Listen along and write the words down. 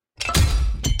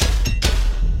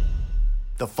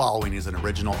The following is an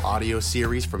original audio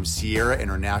series from Sierra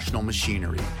International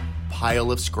Machinery, Pile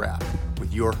of Scrap,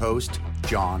 with your host,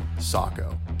 John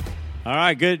Sacco. All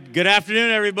right, good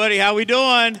afternoon, everybody. How we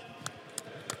doing?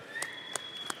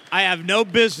 I have no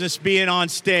business being on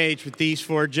stage with these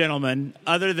four gentlemen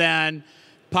other than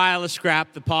Pile of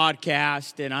Scrap, the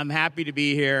podcast, and I'm happy to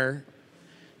be here.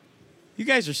 You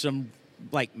guys are some,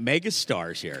 mega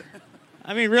stars here.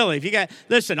 I mean, really, if you got,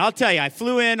 listen, I'll tell you, I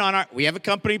flew in we have a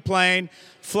company plane,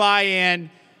 fly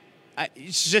in.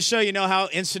 Just so you know how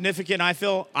insignificant I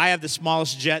feel, I have the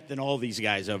smallest jet than all these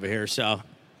guys over here. So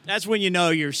that's when you know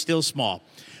you're still small.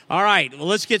 All right, well,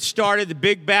 let's get started. The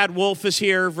big bad wolf is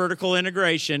here, vertical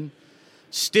integration,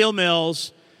 steel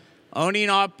mills, owning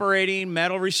and operating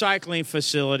metal recycling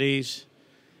facilities.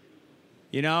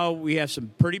 You know, we have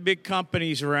some pretty big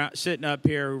companies around sitting up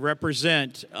here who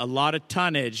represent a lot of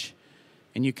tonnage,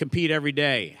 and you compete every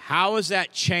day. How is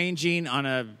that changing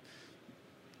on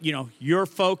your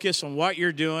focus on what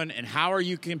you're doing, and how are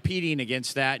you competing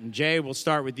against that? And Jay, we'll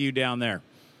start with you down there.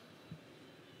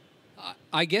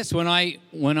 I guess when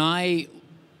I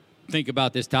think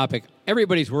about this topic,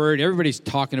 everybody's worried. Everybody's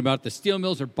talking about the steel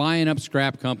mills are buying up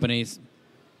scrap companies.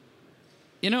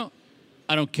 You know,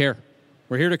 I don't care.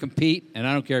 We're here to compete, and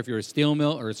I don't care if you're a steel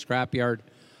mill or a scrap yard.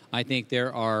 I think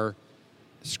there are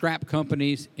scrap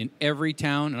companies in every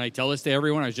town, and I tell this to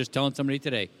everyone. I was just telling somebody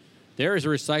today. There is a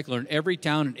recycler in every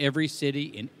town, in every city,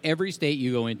 in every state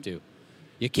you go into.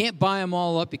 You can't buy them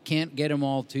all up. You can't get them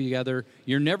all together.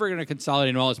 You're never going to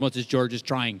consolidate them all, as much as George is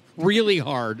trying really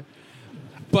hard.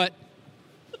 But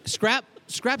scrap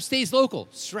stays local.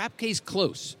 Scrap stays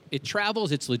close. It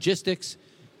travels. It's logistics.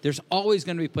 There's always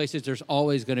going to be places. There's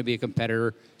always going to be a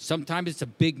competitor. Sometimes it's a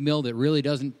big mill that really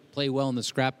doesn't play well in the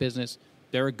scrap business.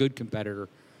 They're a good competitor.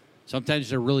 Sometimes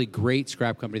there's a really great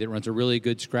scrap company that runs a really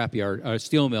good scrap yard, a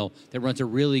steel mill that runs a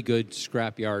really good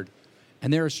scrap yard.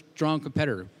 And they're a strong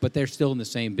competitor, but they're still in the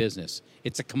same business.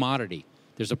 It's a commodity.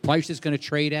 There's a price it's going to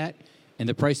trade at, and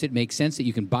the price that makes sense that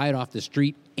you can buy it off the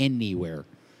street anywhere.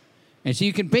 And so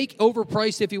you can make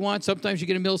overpriced if you want. Sometimes you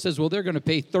get a mill that says, well, they're going to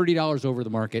pay $30 over the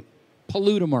market,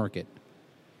 pollute a market.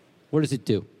 What does it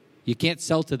do? You can't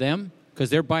sell to them because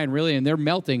they're buying and they're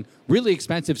melting really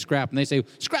expensive scrap. And they say,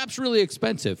 scrap's really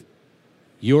expensive.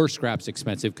 Your scrap's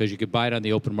expensive because you could buy it on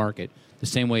the open market the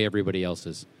same way everybody else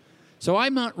is. So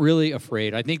I'm not really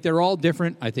afraid. I think they're all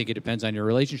different. I think it depends on your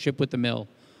relationship with the mill.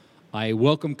 I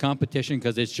welcome competition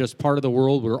because it's just part of the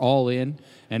world we're all in.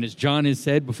 And as John has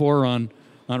said before on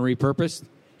Repurposed,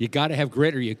 you got to have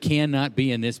grit or you cannot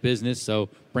be in this business. So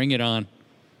bring it on.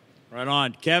 Right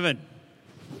on. Kevin.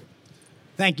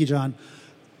 Thank you, John.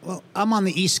 Well, I'm on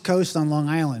the East Coast on Long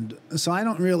Island, so I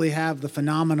don't really have the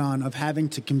phenomenon of having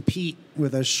to compete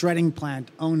with a shredding plant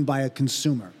owned by a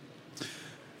consumer.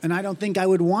 And I don't think I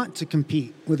would want to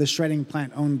compete with a shredding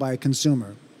plant owned by a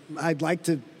consumer. I'd like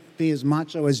to be as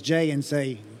macho as Jay and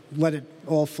say, let it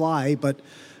all fly, but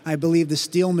I believe the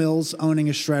steel mills owning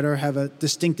a shredder have a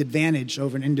distinct advantage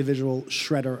over an individual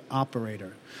shredder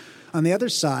operator. On the other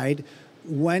side,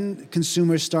 when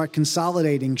consumers start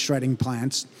consolidating shredding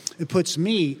plants, it puts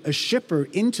me, a shipper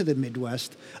into the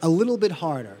Midwest, a little bit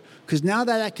harder. Because now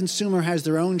that consumer has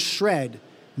their own shred,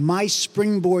 my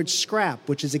springboard scrap,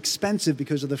 which is expensive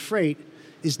because of the freight,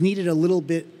 is needed a little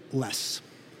bit less.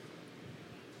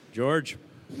 George?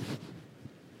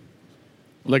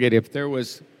 Look at if there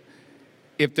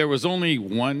was only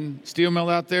one steel mill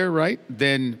out there, right,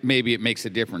 then maybe it makes a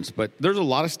difference. But there's a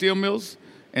lot of steel mills,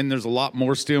 and there's a lot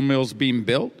more steel mills being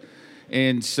built.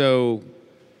 And so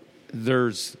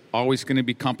there's always going to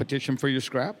be competition for your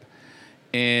scrap.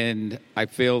 And I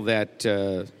feel that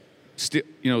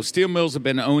steel mills have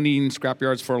been owning scrap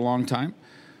yards for a long time.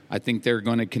 I think they're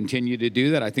going to continue to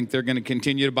do that. I think they're going to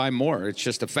continue to buy more. It's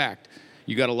just a fact.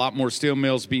 You got a lot more steel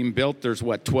mills being built. There's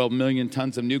 12 million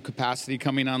tons of new capacity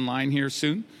coming online here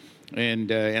soon,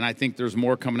 and I think there's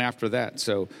more coming after that.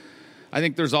 So I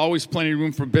think there's always plenty of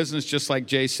room for business, just like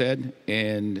Jay said,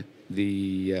 and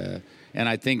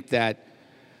I think that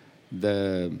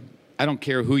I don't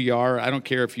care who you are. I don't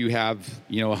care if you have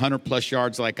 100 plus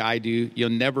yards like I do. You'll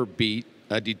never beat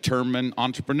a determined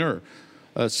entrepreneur.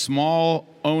 A small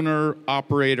owner,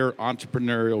 operator,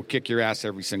 entrepreneur will kick your ass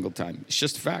every single time. It's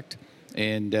just a fact.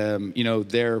 And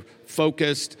they're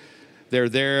focused. They're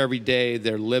there every day.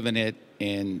 They're living it.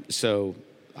 And so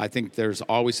I think there's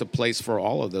always a place for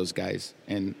all of those guys.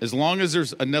 And as long as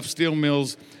there's enough steel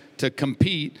mills to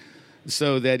compete,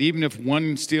 so that even if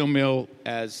one steel mill,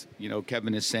 as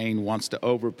Kevin is saying, wants to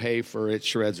overpay for its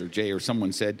shreds, or Jay or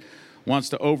someone said, wants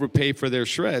to overpay for their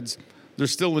shreds,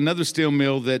 there's still another steel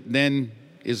mill that then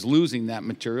is losing that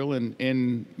material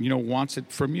and wants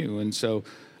it from you. And so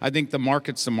I think the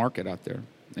market's the market out there.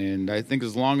 And I think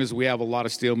as long as we have a lot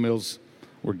of steel mills,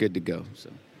 we're good to go. So,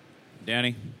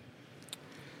 Danny?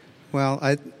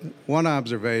 Well, one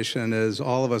observation is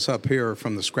all of us up here are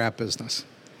from the scrap business.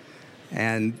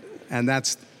 And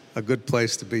that's a good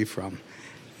place to be from.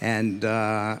 And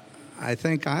I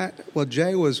think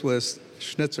Jay was with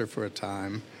Schnitzer for a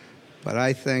time, but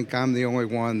I think I'm the only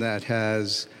one that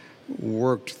has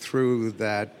worked through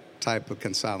that type of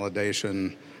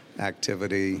consolidation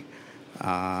activity.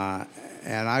 And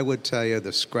I would tell you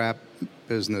the scrap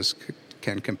business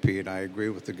can compete. I agree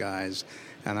with the guys,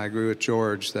 and I agree with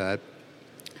George that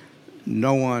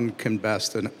no one can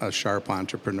best a sharp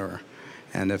entrepreneur.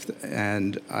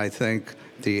 And I think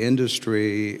the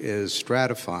industry is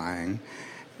stratifying,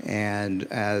 and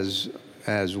as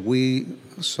we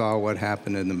saw what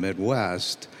happened in the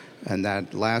Midwest and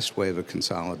that last wave of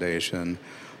consolidation,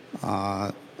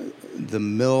 the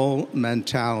mill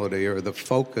mentality or the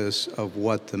focus of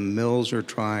what the mills are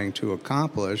trying to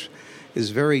accomplish is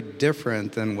very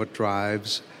different than what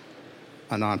drives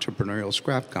an entrepreneurial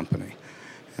scrap company.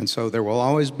 And so there will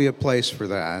always be a place for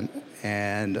that.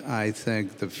 And I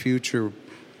think the future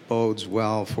bodes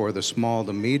well for the small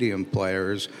to medium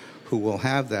players who will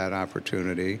have that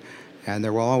opportunity. And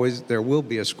there will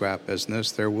be a scrap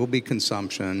business. There will be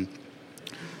consumption.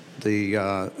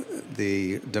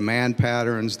 The demand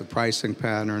patterns, the pricing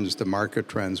patterns, the market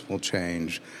trends will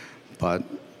change. But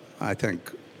I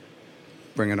think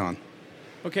bring it on.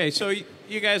 Okay, so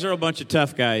you guys are a bunch of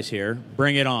tough guys here.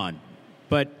 Bring it on.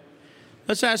 But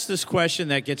let's ask this question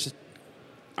that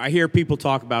I hear people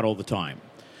talk about all the time.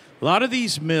 A lot of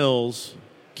these mills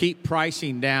keep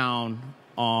pricing down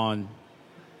on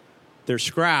their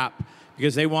scrap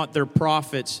because they want their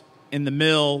profits in the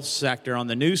mill sector on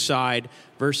the new side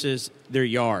versus their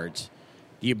yards.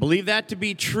 Do you believe that to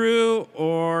be true,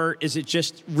 or is it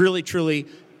just really, truly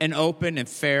an open and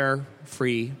fair,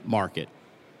 free market?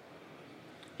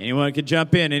 Anyone could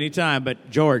jump in anytime, but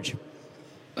George.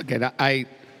 Okay,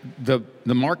 the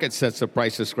market sets the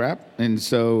price of scrap, and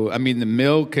so the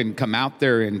mill can come out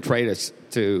there and try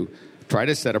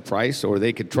to set a price, or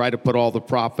they could try to put all the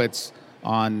profits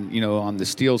on the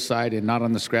steel side and not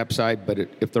on the scrap side. But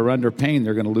if they're underpaying,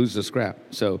 they're going to lose the scrap.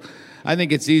 So I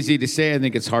think it's easy to say. I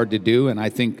think it's hard to do, and I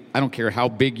don't care how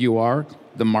big you are,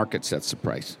 the market sets the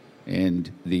price,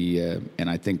 and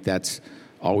I think that's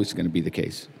always going to be the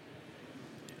case.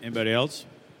 Anybody else?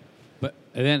 But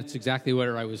then it's exactly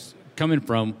where I was coming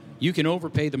from. You can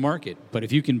overpay the market, but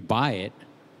if you can buy it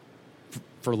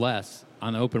for less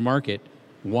on the open market,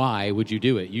 why would you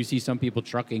do it? You see some people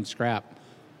trucking scrap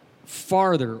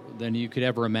farther than you could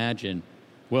ever imagine.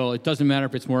 Well, it doesn't matter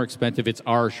if it's more expensive, it's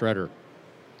our shredder.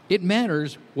 It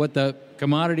matters what the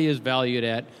commodity is valued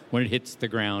at when it hits the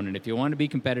ground. And if you want to be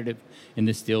competitive in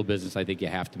the steel business, I think you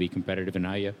have to be competitive in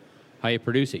how you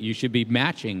produce it. You should be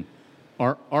matching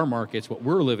our markets, what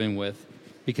we're living with,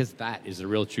 because that is the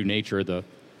real true nature of the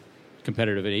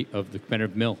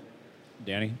competitive mill.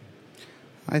 Danny?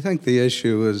 I think the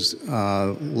issue is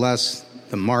less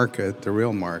the market, the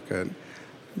real market,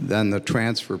 than the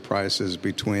transfer prices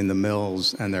between the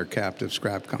mills and their captive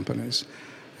scrap companies.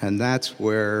 And that's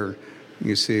where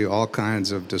you see all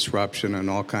kinds of disruption and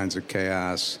all kinds of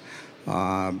chaos,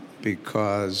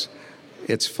 because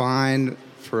it's fine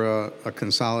for a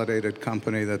consolidated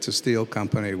company that's a steel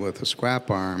company with a scrap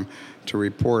arm to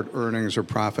report earnings or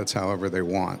profits however they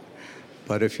want.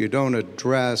 But if you don't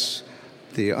address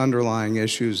the underlying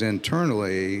issues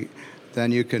internally,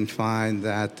 then you can find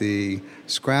that the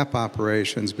scrap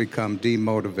operations become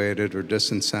demotivated or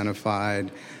disincentivized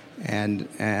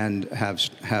and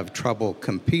have trouble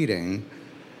competing.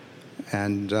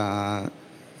 And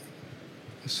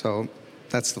so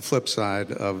that's the flip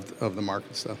side of the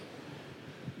market stuff.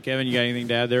 Kevin, you got anything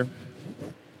to add there?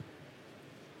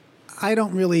 I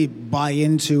don't really buy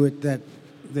into it that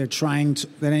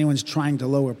anyone's trying to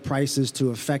lower prices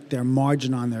to affect their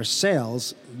margin on their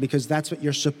sales, because that's what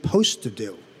you're supposed to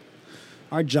do.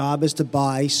 Our job is to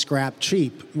buy scrap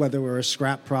cheap, whether we're a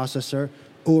scrap processor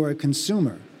or a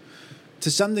consumer. To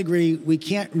some degree, we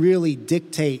can't really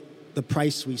dictate the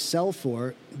price we sell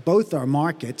for. Both are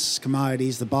markets,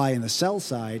 commodities, the buy and the sell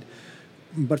side.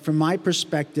 But from my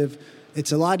perspective,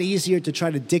 it's a lot easier to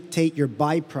try to dictate your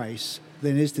buy price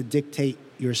than it is to dictate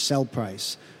your sell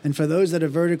price. And for those that are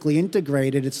vertically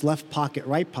integrated, it's left pocket,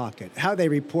 right pocket. How they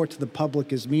report to the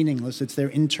public is meaningless. It's their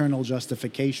internal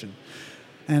justification.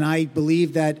 And I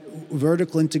believe that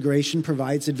vertical integration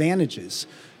provides advantages.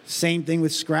 Same thing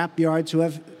with scrap yards who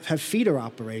have feeder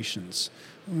operations.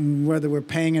 whether we're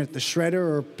paying it at the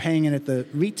shredder or paying it at the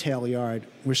retail yard,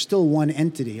 we're still one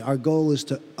entity. Our goal is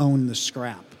to own the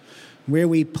scrap. Where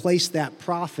we place that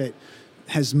profit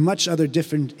has much other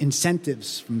different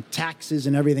incentives from taxes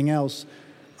and everything else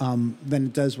than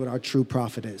it does what our true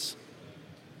profit is.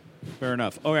 Fair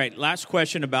enough. All right, last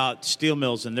question about steel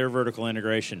mills and their vertical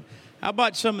integration. How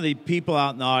about some of the people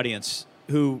out in the audience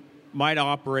who might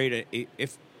operate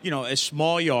a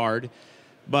small yard,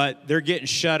 but they're getting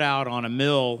shut out on a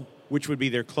mill, which would be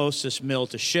their closest mill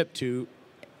to ship to,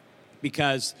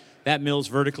 because that mill's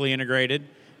vertically integrated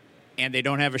and they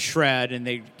don't have a shred and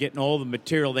they're getting all the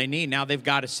material they need. Now they've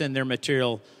got to send their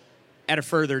material at a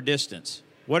further distance.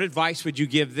 What advice would you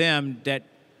give them that,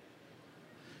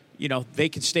 they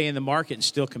can stay in the market and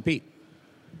still compete?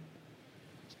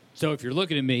 So if you're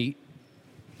looking at me,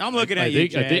 I'm looking at you,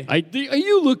 Jay. Are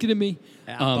you looking at me?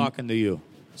 I'm talking to you.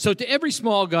 So to every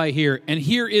small guy here, and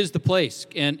here is the place,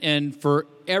 and for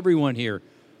everyone here,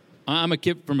 I'm a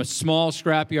kid from a small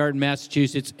scrapyard in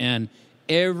Massachusetts, and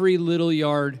every little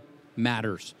yard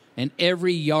matters, and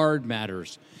every yard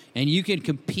matters. And you can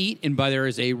compete, and there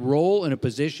is a role and a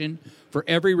position for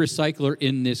every recycler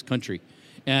in this country.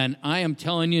 And I am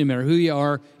telling you, no matter who you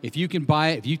are, if you can buy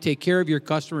it, if you take care of your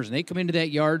customers and they come into that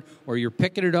yard, or you're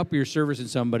picking it up or you're servicing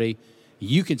somebody,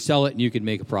 you can sell it and you can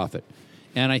make a profit.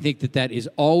 And I think that is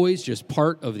always just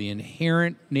part of the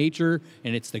inherent nature,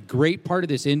 and it's the great part of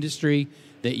this industry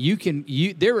that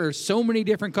there are so many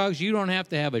different cogs. You don't have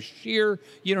to have a shear.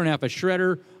 You don't have a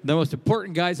shredder. The most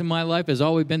important guys in my life has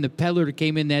always been the peddler that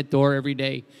came in that door every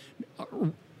day.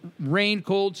 Rain,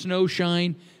 cold, snow,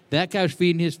 shine. That guy was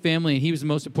feeding his family, and he was the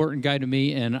most important guy to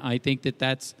me, and I think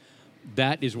that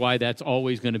is why that's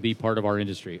always going to be part of our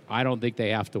industry. I don't think they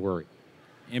have to worry.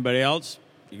 Anybody else?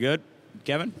 You good?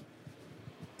 Kevin?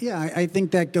 Yeah, I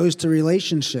think that goes to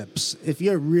relationships. If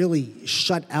you're really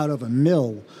shut out of a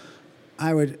mill,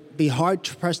 I would be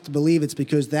hard-pressed to believe it's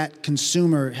because that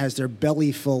consumer has their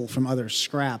belly full from other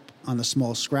scrap on the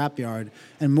small scrapyard,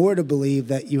 and more to believe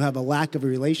that you have a lack of a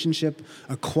relationship,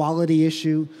 a quality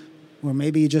issue, or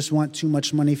maybe you just want too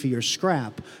much money for your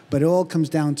scrap. But it all comes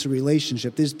down to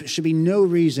relationship. There should be no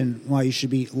reason why you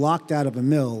should be locked out of a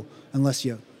mill unless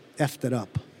you effed it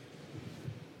up.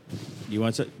 You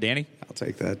want to, Danny? I'll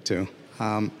take that too.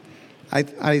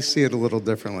 I see it a little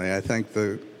differently. I think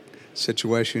the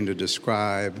situation to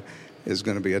describe is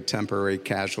going to be a temporary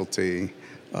casualty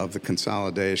of the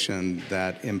consolidation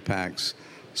that impacts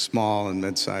small and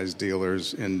mid-sized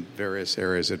dealers in various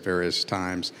areas at various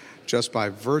times, just by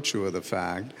virtue of the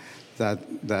fact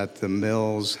that the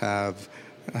mills have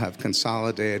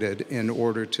consolidated in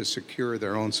order to secure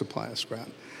their own supply of scrap.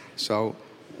 So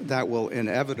that will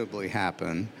inevitably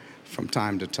happen from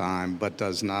time to time, but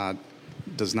does not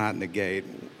negate,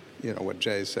 what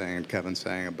Jay's saying and Kevin's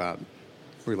saying about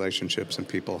relationships and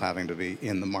people having to be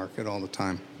in the market all the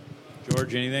time.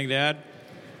 George, anything to add?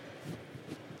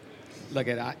 Look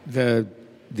at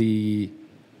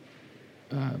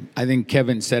I think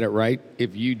Kevin said it right.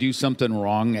 If you do something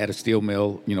wrong at a steel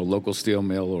mill, local steel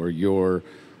mill, or you're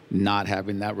not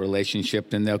having that relationship,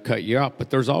 then they'll cut you out.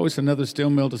 But there's always another steel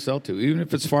mill to sell to, even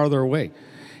if it's farther away.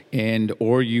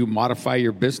 Or you modify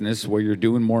your business where you're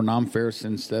doing more non-ferrous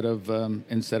instead of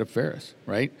ferrous,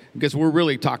 right? Because we're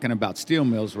really talking about steel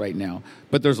mills right now,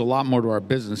 but there's a lot more to our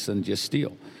business than just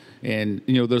steel. And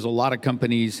there's a lot of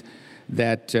companies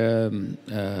that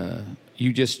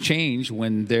you just change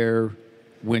when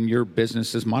your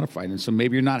business is modified. And so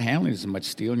maybe you're not handling as much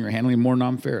steel and you're handling more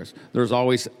non-ferrous. There's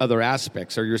always other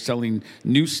aspects, or you're selling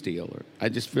new steel. I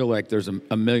just feel like there's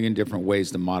a million different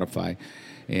ways to modify.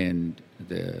 And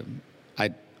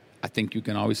I think you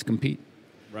can always compete.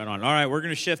 Right on. All right, we're going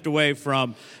to shift away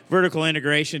from vertical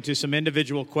integration to some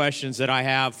individual questions that I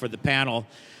have for the panel.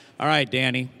 All right,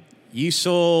 Danny,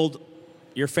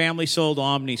 your family sold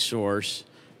OmniSource.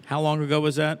 How long ago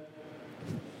was that?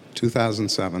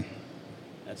 2007.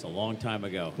 That's a long time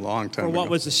ago. Long time ago. What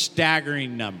was a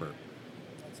staggering number?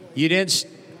 You didn't.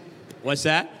 What's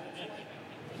that?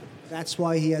 That's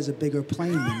why he has a bigger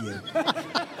plane than you.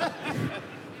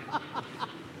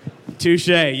 Touche,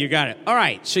 you got it. All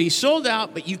right, so you sold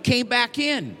out, but you came back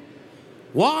in.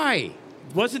 Why?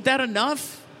 Wasn't that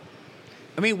enough?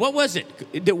 I mean, what was it?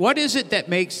 What is it that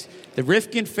makes the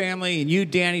Rifkin family and you,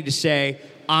 Danny, to say,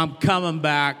 I'm coming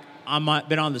back, I've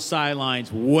been on the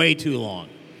sidelines way too long?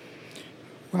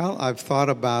 Well, I've thought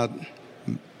about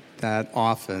that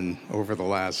often over the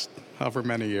last however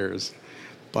many years.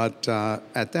 But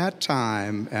at that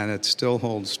time, and it still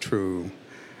holds true,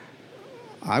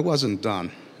 I wasn't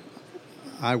done.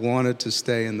 I wanted to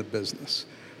stay in the business.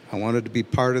 I wanted to be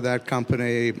part of that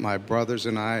company. My brothers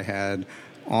and I had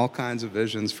all kinds of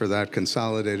visions for that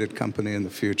consolidated company in the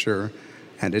future,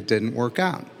 and it didn't work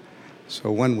out.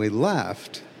 So when we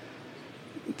left,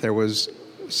 there was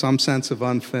some sense of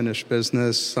unfinished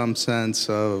business, some sense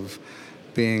of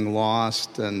being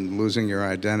lost and losing your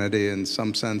identity, and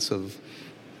some sense of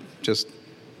just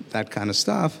that kind of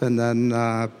stuff. And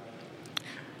then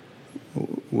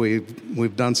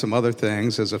we've done some other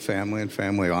things as a family and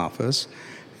family office.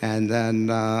 And then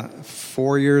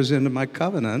 4 years into my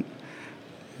covenant,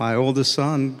 my oldest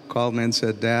son called me and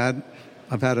said, "Dad,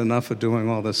 I've had enough of doing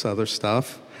all this other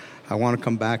stuff. I want to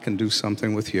come back and do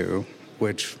something with you,"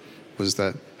 which was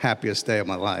the happiest day of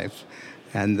my life.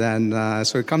 And then,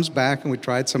 so he comes back, and we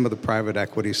tried some of the private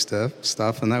equity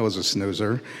stuff, and that was a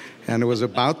snoozer. And it was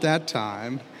about that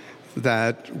time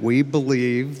that we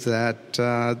believed that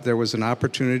there was an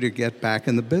opportunity to get back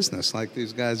in the business, like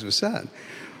these guys have said.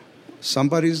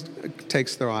 Somebody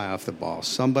takes their eye off the ball.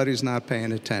 Somebody's not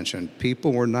paying attention.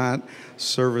 People were not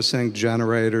servicing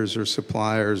generators or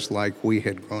suppliers like we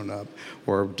had grown up,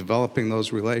 or developing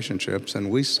those relationships, and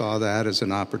we saw that as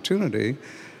an opportunity.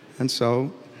 And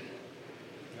so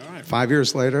 5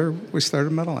 years later, we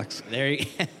started MetalX.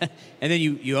 And then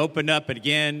you opened up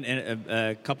again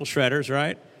a couple shredders,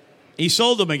 right? You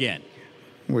sold them again.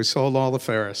 We sold all the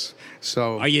ferrous.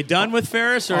 So are you done with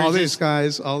ferrous? Or all these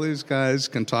guys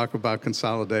can talk about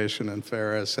consolidation and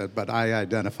ferrous, but I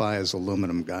identify as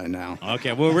aluminum guy now.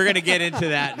 Okay, well, we're going to get into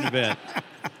that in a bit.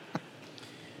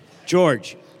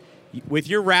 George, with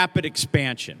your rapid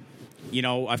expansion,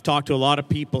 I've talked to a lot of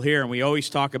people here, and we always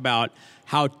talk about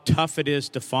how tough it is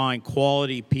to find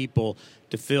quality people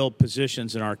to fill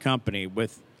positions in our company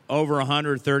with over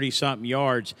 130-something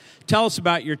yards. Tell us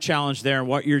about your challenge there and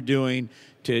what you're doing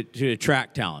to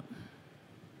attract talent.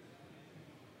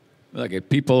 Look,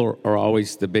 people are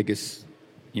always the biggest,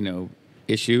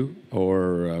 issue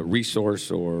or resource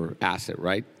or asset,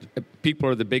 right? People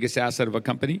are the biggest asset of a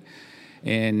company.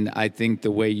 And I think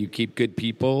the way you keep good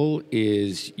people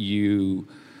is you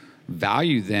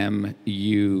value them,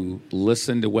 you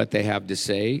listen to what they have to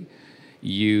say,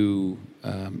 you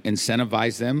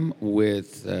incentivize them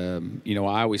with,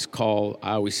 I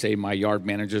always say my yard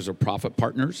managers are profit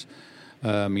partners.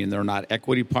 They're not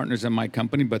equity partners in my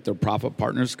company, but they're profit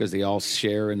partners because they all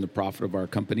share in the profit of our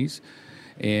companies.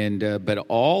 And but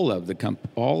all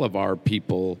of our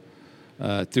people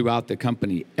throughout the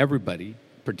company, everybody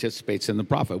participates in the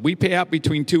profit. We pay out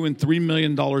between $2 and $3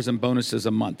 million in bonuses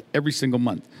a month, every single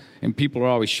month. And people are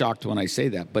always shocked when I say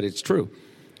that, but it's true.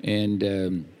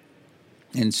 And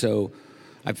so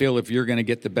I feel if you're going to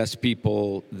get the best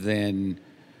people, then,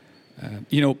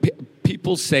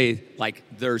 people say, like,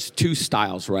 there's two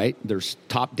styles, right? There's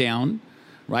top down,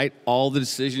 right? All the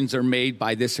decisions are made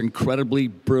by this incredibly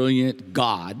brilliant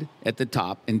God at the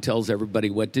top and tells everybody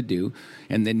what to do.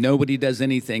 And then nobody does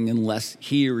anything unless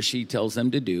he or she tells them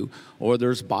to do. Or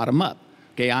there's bottom up.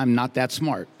 Okay, I'm not that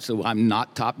smart, so I'm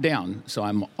not top down. So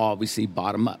I'm obviously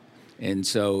bottom up. And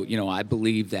so, I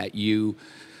believe that you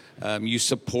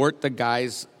support the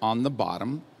guys on the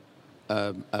bottom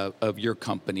of your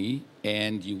company,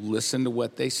 and you listen to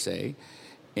what they say,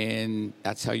 and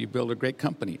that's how you build a great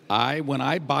company. When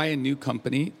I buy a new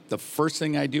company, the first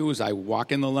thing I do is I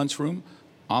walk in the lunchroom.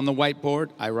 On the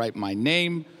whiteboard, I write my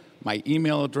name, my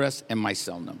email address, and my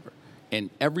cell number. And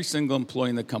every single employee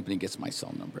in the company gets my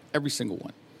cell number, every single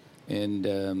one. And,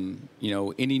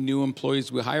 any new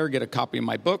employees we hire get a copy of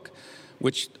my book,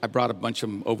 which I brought a bunch of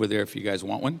them over there if you guys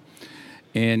want one.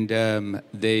 And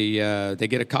they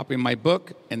get a copy of my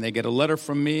book, and they get a letter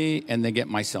from me, and they get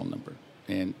my cell number.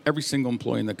 And every single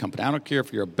employee in the company, I don't care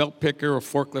if you're a belt picker or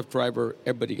forklift driver,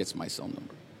 everybody gets my cell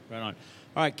number. Right on.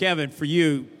 All right, Kevin, for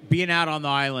you, being out on the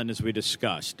island as we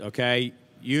discussed, okay,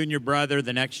 you and your brother,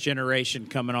 the next generation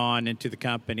coming on into the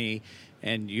company,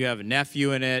 and you have a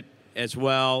nephew in it as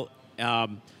well.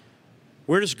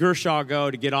 Where does Gershow go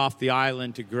to get off the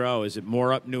island to grow? Is it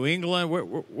more up New England?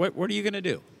 What are you going to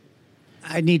do?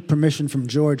 I need permission from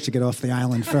George to get off the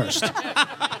island first.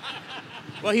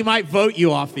 Well, he might vote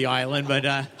you off the island, but...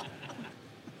 I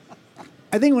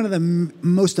think one of the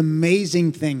most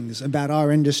amazing things about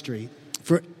our industry,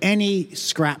 for any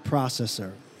scrap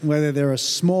processor, whether they're a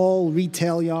small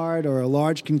retail yard or a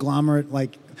large conglomerate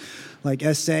like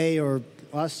SA or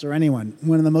us or anyone,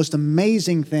 one of the most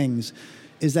amazing things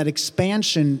is that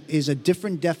expansion is a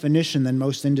different definition than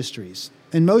most industries.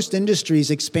 In most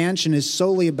industries, expansion is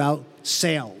solely about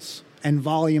sales and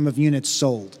volume of units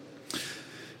sold.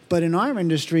 But in our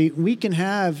industry, we can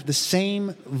have the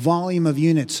same volume of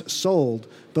units sold,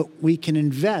 but we can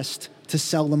invest to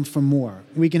sell them for more.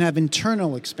 We can have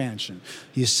internal expansion.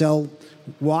 You sell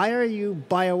wire, you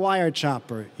buy a wire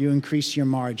chopper, you increase your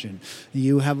margin.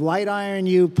 You have light iron,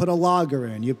 you put a logger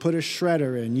in, you put a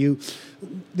shredder in.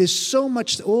 There's so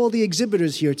much, all the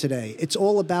exhibitors here today, it's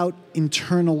all about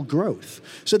internal growth.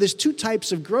 So there's two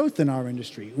types of growth in our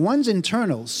industry. One's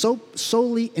internal,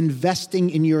 solely investing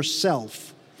in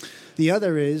yourself. The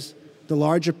other is the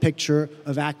larger picture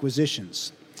of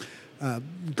acquisitions.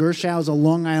 Gershow is a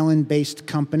Long Island-based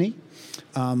company.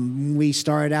 We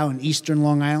started out in eastern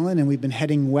Long Island, and we've been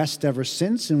heading west ever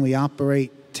since, and we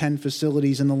operate 10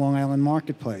 facilities in the Long Island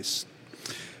marketplace.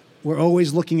 We're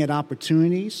always looking at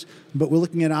opportunities, but we're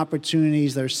looking at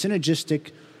opportunities that are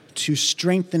synergistic to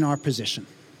strengthen our position.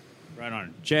 Right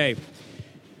on. Jay,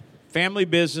 family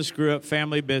business, grew up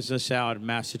family business out in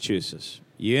Massachusetts.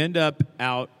 You end up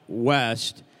out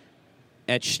west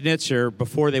at Schnitzer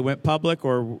before they went public,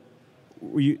 or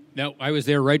were you? No, I was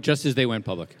there right just as they went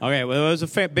public. Okay, well, it was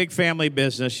a big family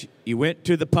business. You went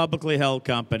to the publicly held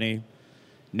company.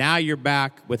 Now you're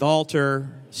back with Alter,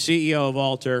 CEO of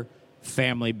Alter,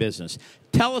 family business.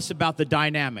 Tell us about the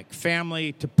dynamic,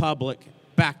 family to public,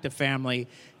 back to family,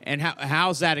 and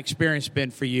how's that experience been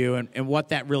for you and what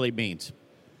that really means?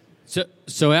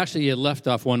 So actually, you left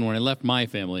off one when I left my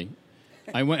family.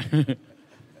 I went,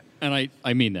 and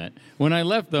I mean that. When I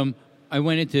left them, I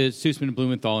went into Sussman and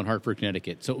Blumenthal in Hartford,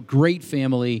 Connecticut. So great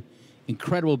family,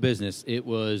 incredible business. It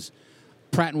was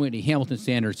Pratt & Whitney, Hamilton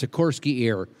Standard, Sikorsky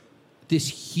Air, this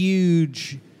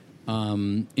huge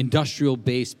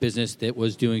industrial-based business that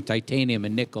was doing titanium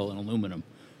and nickel and aluminum.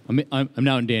 I'm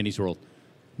now in Danny's world.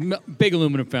 Big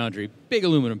aluminum foundry, big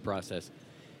aluminum process.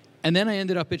 And then I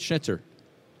ended up at Schnitzer.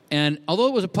 And although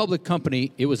it was a public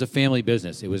company, it was a family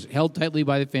business. It was held tightly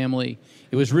by the family.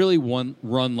 It was really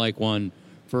run like one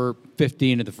for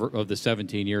 15 of the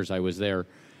 17 years I was there.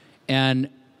 And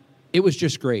it was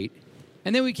just great.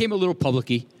 And then we became a little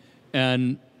public-y.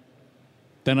 And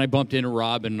then I bumped into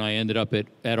Rob, and I ended up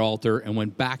at Alter and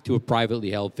went back to a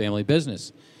privately held family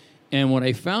business. And what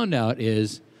I found out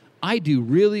is I do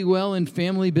really well in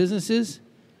family businesses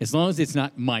as long as it's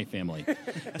not my family.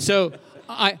 So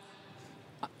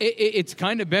it's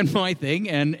kind of been my thing,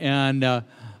 and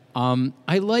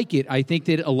I like it. I think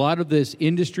that a lot of this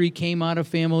industry came out of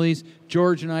families.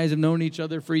 George and I have known each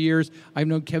other for years. I've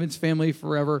known Kevin's family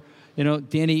forever. You know,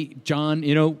 Danny, John,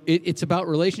 it's about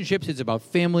relationships. It's about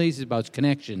families. It's about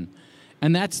connection.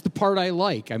 And that's the part I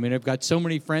like. I mean, I've got so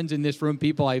many friends in this room,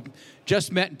 people I've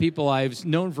just met and people I've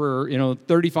known for,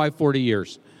 35, 40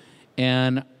 years.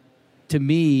 And to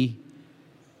me,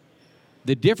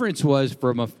 the difference was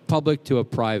from a public to a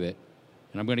private.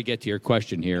 And I'm going to get to your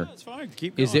question here. That's fine.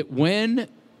 Keep going. Is that when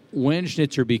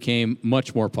Schnitzer became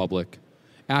much more public,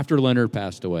 after Leonard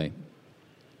passed away,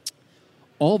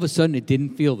 all of a sudden it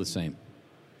didn't feel the same.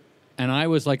 And I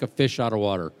was like a fish out of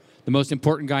water. The most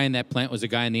important guy in that plant was the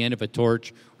guy on the end of a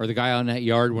torch or the guy on that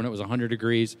yard when it was 100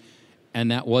 degrees.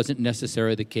 And that wasn't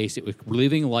necessarily the case. It was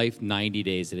living life 90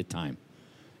 days at a time.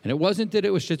 And it wasn't that it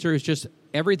was Schnitzer. It's just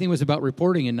everything was about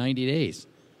reporting in 90 days.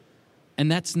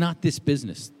 And that's not this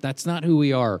business. That's not who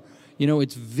we are.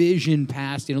 It's vision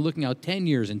past, looking out 10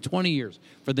 years and 20 years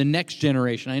for the next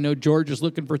generation. I know George is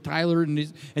looking for Tyler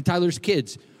and Tyler's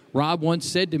kids. Rob once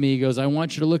said to me, he goes, I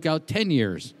want you to look out 10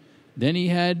 years. Then he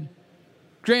had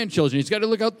grandchildren. He's got to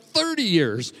look out 30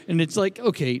 years. And it's like,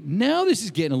 okay, now this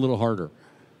is getting a little harder.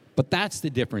 But that's the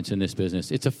difference in this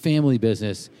business. It's a family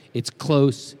business. It's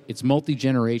close. It's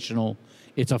multi-generational.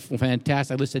 It's a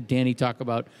fantastic. I listened to Danny talk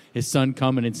about his son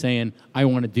coming and saying, I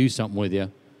want to do something with you.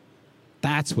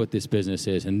 That's what this business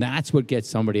is, and that's what gets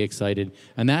somebody excited,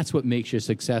 and that's what makes you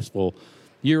successful.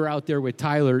 You're out there with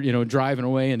Tyler, driving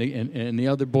away, and the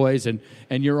other boys, and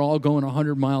you're all going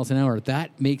 100 miles an hour.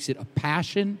 That makes it a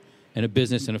passion and a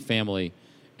business and a family,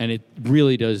 and it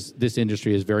really does. This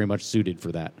industry is very much suited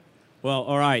for that. Well,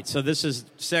 all right. So this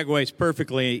segues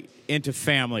perfectly into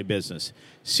family business.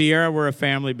 Sierra, we're a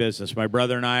family business. My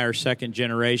brother and I are second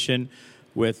generation,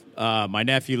 with my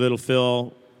nephew, Little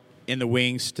Phil, in the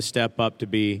wings to step up to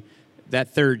be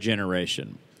that third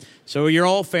generation. So you're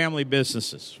all family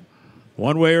businesses.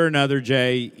 One way or another,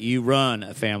 Jay, you run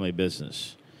a family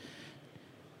business.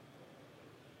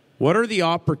 What are the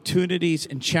opportunities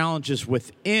and challenges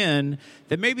within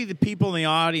that maybe the people in the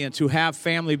audience who have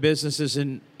family businesses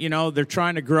and, they're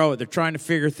trying to grow it, they're trying to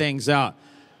figure things out.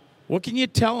 What can you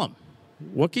tell them?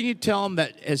 What can you tell them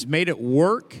that has made it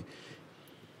work?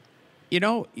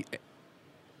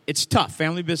 It's tough.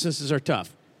 Family businesses are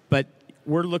tough. But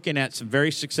we're looking at some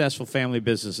very successful family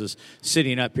businesses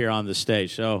sitting up here on the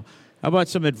stage. So how about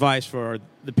some advice for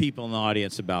the people in the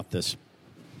audience about this?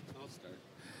 I'll start.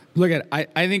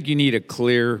 I think you need a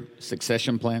clear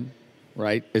succession plan,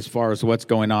 right, as far as what's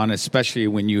going on, especially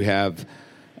when you have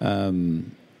the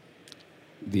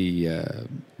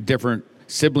different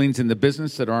siblings in the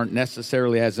business that aren't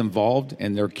necessarily as involved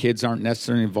and their kids aren't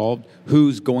necessarily involved.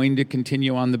 Who's going to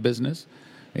continue on the business?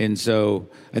 And so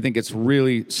I think it's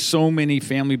really so many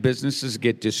family businesses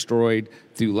get destroyed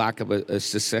through lack of a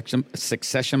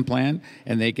succession plan,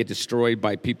 and they get destroyed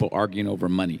by people arguing over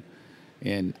money.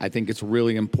 And I think it's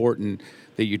really important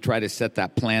that you try to set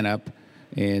that plan up.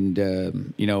 And,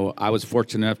 I was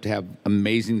fortunate enough to have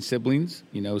amazing siblings,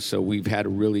 so we've had a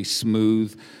really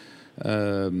smooth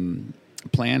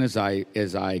plan as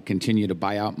I continue to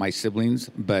buy out my siblings.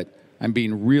 But I'm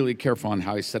being really careful on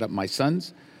how I set up my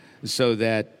sons so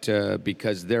that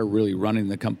because they're really running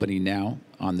the company now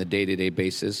on the day-to-day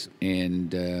basis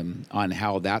and on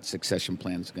how that succession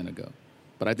plan is going to go.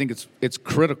 But I think it's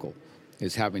critical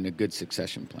is having a good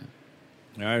succession plan.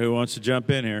 All right, who wants to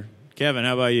jump in here? Kevin,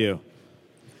 how about you?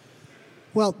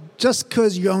 Well, just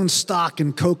because you own stock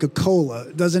in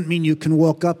Coca-Cola doesn't mean you can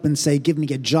walk up and say, give me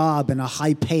a job and a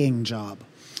high-paying job.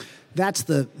 That's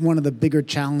one of the bigger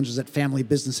challenges that family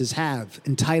businesses have,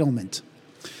 entitlement.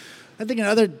 I think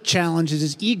another challenge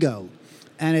is ego,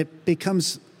 and it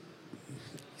becomes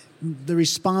the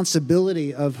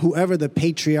responsibility of whoever the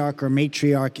patriarch or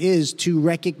matriarch is to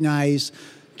recognize,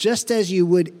 just as you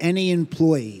would any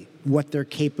employee, what their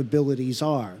capabilities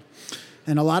are.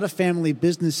 And a lot of family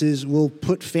businesses will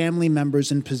put family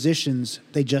members in positions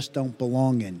they just don't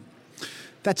belong in.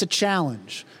 That's a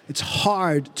challenge. It's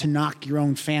hard to knock your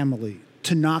own family,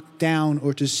 to knock down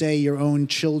or to say your own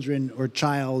children or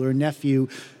child or nephew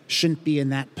shouldn't be in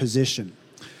that position.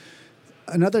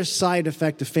 Another side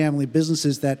effect of family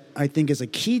businesses that I think is a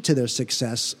key to their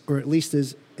success, or at least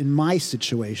is in my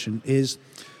situation, is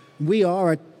we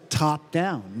are a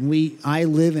top-down. I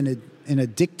live in a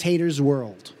dictator's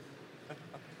world.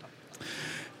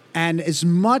 And as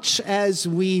much as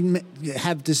we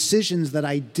have decisions that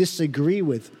I disagree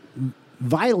with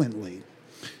violently,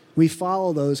 we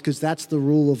follow those because that's the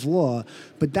rule of law.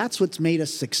 But that's what's made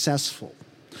us successful,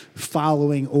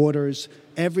 following orders,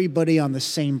 everybody on the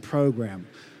same program.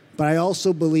 But I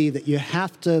also believe that you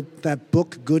have to, that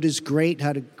book, Good is Great,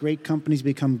 How do Great Companies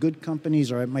Become Good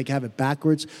Companies, or I might have it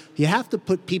backwards. You have to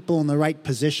put people in the right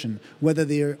position, whether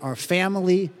they are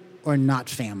family or not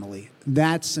family.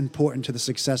 That's important to the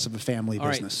success of a family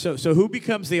business. Right. So who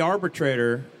becomes the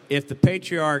arbitrator if the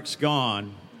patriarch's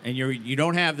gone and you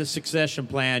don't have the succession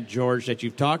plan, George, that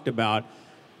you've talked about?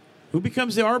 Who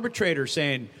becomes the arbitrator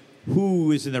saying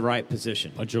who is in the right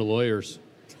position? Bunch of lawyers.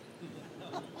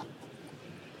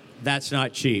 That's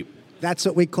not cheap. That's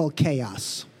what we call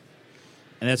chaos.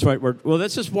 And that's why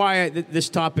this is why this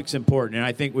topic's important. And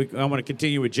I think I want to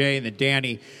continue with Jay and then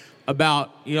Danny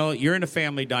about, you're in the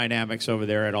family dynamics over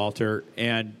there at Alter,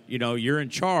 and, you're in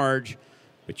charge,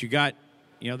 but you got,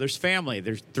 there's family.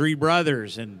 There's 3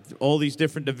 brothers and all these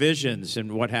different divisions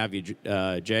and what have you,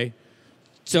 Jay.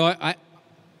 So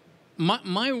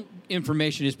my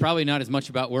information is probably not as much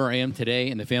about where I am today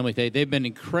in the family today. They've been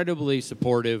incredibly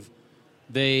supportive.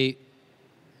 They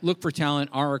look for talent.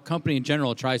 Our company in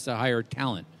general tries to hire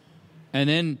talent. And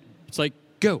then it's like,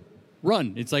 go,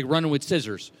 run. It's like running with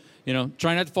scissors.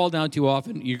 Try not to fall down too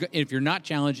often. If you're not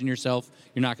challenging yourself,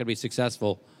 you're not going to be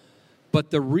successful.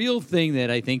 But the real thing that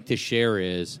I think to share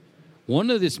is, one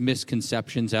of these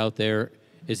misconceptions out there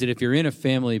is that if you're in a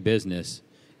family business,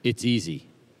 it's easy.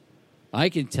 I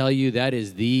can tell you that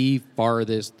is the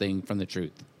farthest thing from the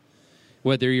truth.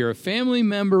 Whether you're a family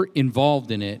member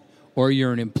involved in it or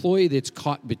you're an employee that's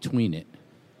caught between it,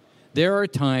 there are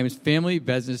times family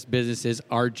businesses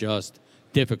are just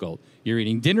difficult. You're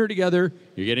eating dinner together,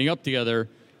 you're getting up together,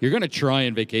 you're going to try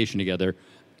and vacation together.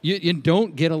 You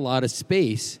don't get a lot of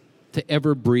space to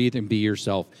ever breathe and be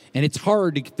yourself. And it's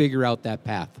hard to figure out that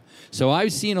path. So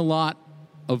I've seen a lot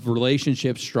of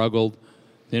relationships struggled.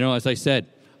 As I said,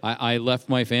 I left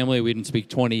my family, we didn't speak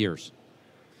 20 years.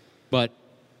 But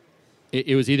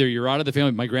it was either you're out of the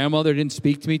family. My grandmother didn't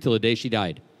speak to me till the day she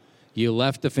died. You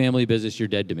left the family business, you're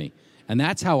dead to me. And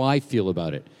that's how I feel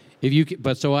about it.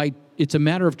 It's a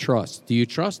matter of trust. Do you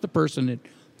trust the person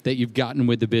that you've gotten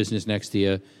with the business next to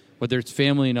you, whether it's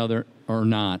family and other or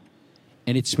not?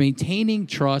 And it's maintaining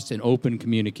trust and open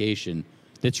communication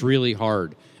that's really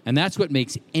hard. And that's what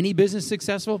makes any business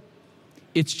successful.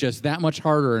 It's just that much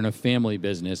harder in a family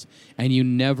business, and you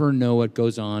never know what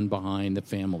goes on behind the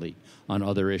family on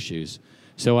other issues.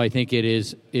 So I think it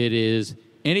is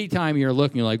anytime you're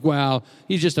looking like, wow,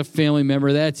 he's just a family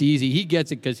member, that's easy. He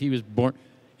gets it because he was born.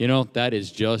 That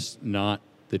is just not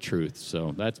the truth.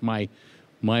 So that's my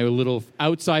my little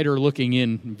outsider looking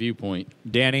in viewpoint.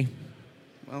 Danny?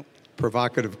 Well,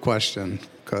 provocative question,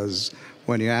 because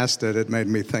when you asked it, it made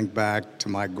me think back to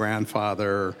my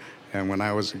grandfather and when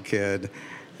I was a kid.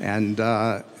 And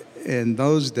in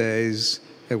those days,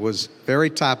 it was very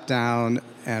top down,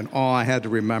 and all I had to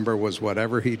remember was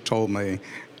whatever he told me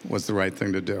was the right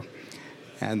thing to do.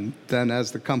 And then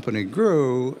as the company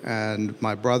grew, and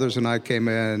my brothers and I came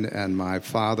in, and my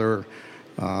father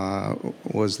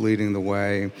was leading the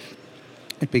way,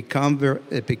 it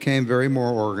became very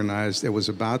more organized. It was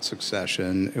about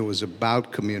succession. It was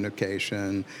about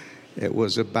communication. It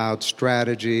was about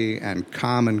strategy and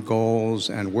common goals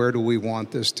and where do we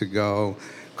want this to go,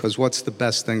 because what's the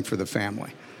best thing for the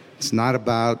family? It's not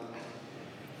about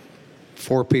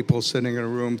 4 people sitting in a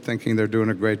room thinking they're doing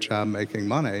a great job making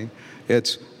money.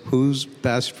 It's who's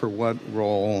best for what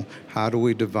role, how do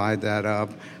we divide that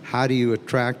up, how do you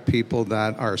attract people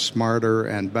that are smarter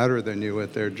and better than you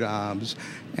at their jobs,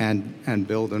 and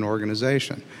build an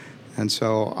organization. And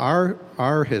so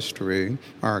our history,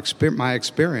 my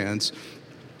experience,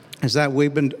 is that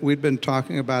we've been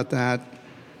talking about that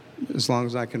as long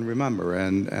as I can remember,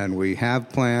 and we have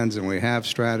plans and we have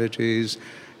strategies,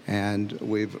 and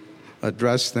we've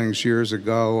addressed things years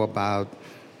ago about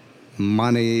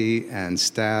money and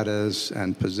status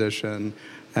and position.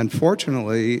 And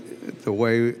fortunately, the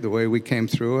way we came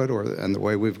through it, and the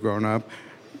way we've grown up,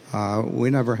 we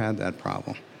never had that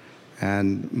problem.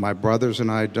 And my brothers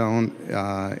and I don't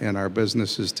in our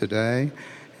businesses today.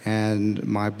 And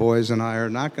my boys and I are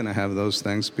not going to have those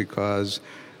things because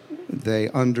they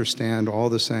understand all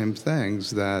the same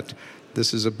things, that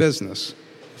this is a business.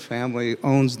 The family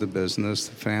owns the business.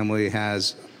 The family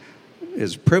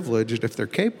is privileged if they're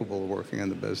capable of working in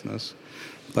the business.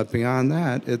 But beyond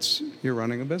that, you're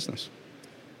running a business.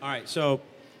 All right, so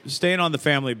staying on the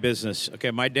family business.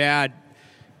 Okay, my dad,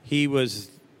 he was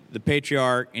the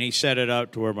patriarch, and he set it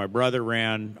up to where my brother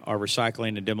ran our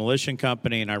recycling and demolition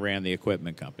company, and I ran the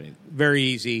equipment company. Very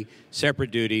easy,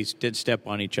 separate duties, didn't step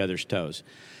on each other's toes.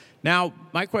 Now,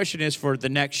 my question is for the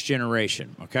next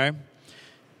generation, okay?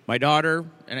 My daughter,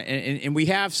 and we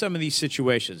have some of these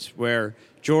situations where,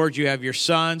 George, you have your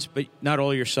sons, but not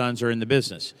all your sons are in the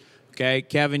business. Okay,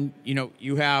 Kevin,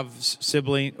 you have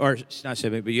sibling, or not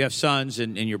sibling, but you have sons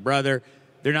and your brother.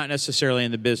 They're not necessarily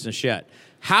in the business yet.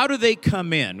 How do they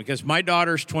come in? Because my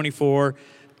daughter's 24.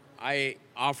 I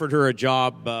offered her a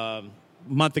job a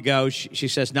month ago. She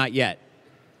says, not yet.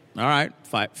 All right,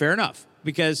 fine, fair enough,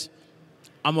 because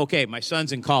I'm okay. My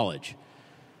son's in college,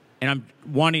 and I'm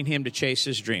wanting him to chase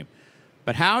his dream.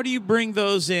 But how do you bring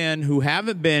those in who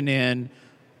haven't been in?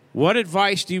 What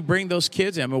advice do you bring those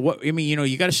kids in?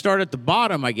 You got to start at the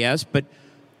bottom, I guess, but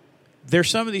there's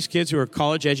some of these kids who are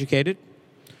college educated.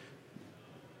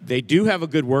 They do have a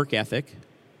good work ethic.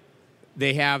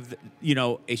 They have,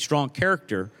 a strong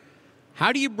character.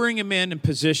 How do you bring them in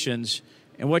positions,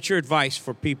 and what's your advice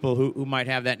for people who might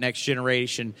have that next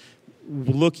generation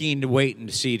looking to wait and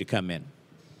to see to come in?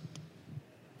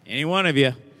 Any one of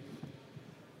you?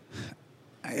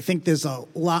 I think there's a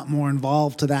lot more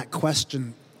involved to that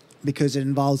question, because it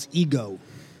involves ego.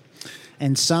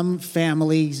 And some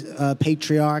families,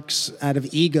 patriarchs, out of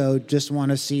ego, just want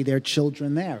to see their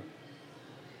children there.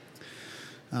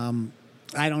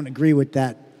 I don't agree with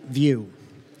that view.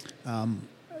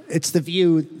 It's the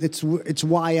view, it's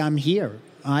why I'm here.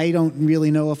 I don't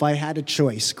really know if I had a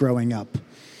choice growing up.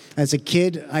 As a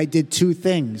kid, I did 2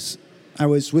 things. I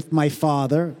was with my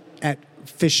father at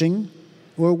fishing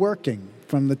or working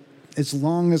as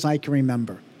long as I can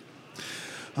remember.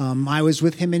 I was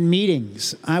with him in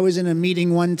meetings. I was in a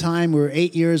meeting one time. We were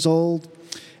 8 years old.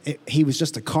 He was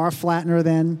just a car flattener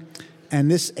then. And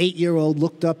this 8-year-old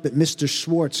looked up at Mr.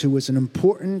 Schwartz, who was an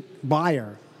important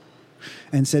buyer,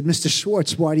 and said, Mr.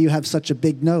 Schwartz, why do you have such a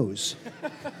big nose?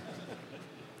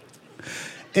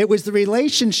 It was the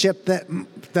relationship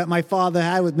that my father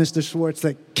had with Mr. Schwartz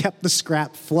that kept the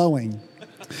scrap flowing.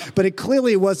 But it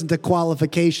clearly wasn't a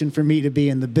qualification for me to be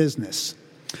in the business.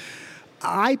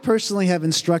 I personally have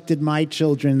instructed my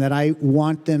children that I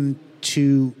want them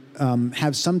to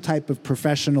have some type of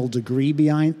professional degree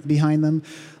behind them.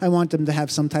 I want them to have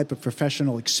some type of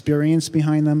professional experience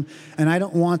behind them. And I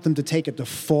don't want them to take a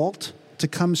default to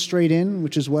come straight in,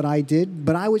 which is what I did.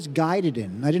 But I was guided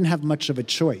in. I didn't have much of a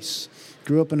choice.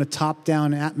 Grew up in a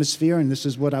top-down atmosphere, and this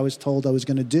is what I was told I was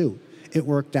going to do. It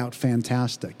worked out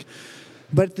fantastic.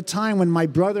 But at the time when my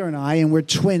brother and I, and we're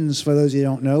twins for those of you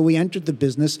who don't know, we entered the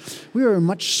business, we were a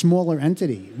much smaller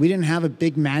entity. We didn't have a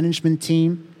big management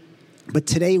team, but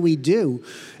today we do.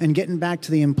 And getting back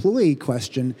to the employee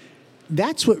question,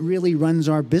 that's what really runs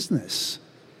our business.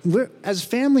 as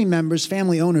family members,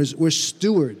 family owners, we're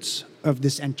stewards of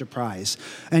this enterprise.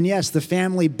 And yes, the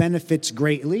family benefits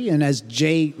greatly, and as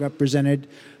Jay represented,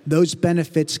 those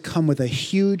benefits come with a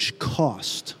huge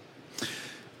cost.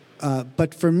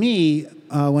 But for me,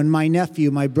 when my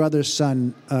nephew, my brother's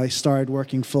son, started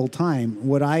working full-time,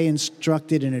 what I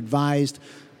instructed and advised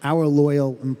our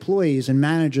loyal employees and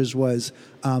managers was,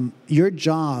 your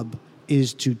job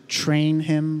is to train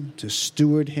him, to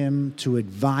steward him, to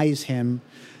advise him.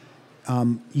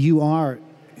 You are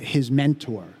his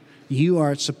mentor. You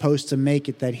are supposed to make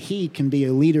it that he can be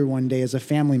a leader one day as a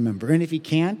family member. And if he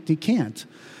can't, he can't.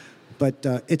 But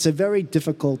it's a very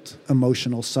difficult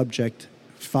emotional subject,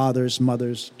 fathers,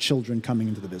 mothers, children coming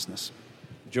into the business.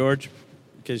 George,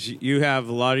 because you have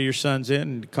a lot of your sons in,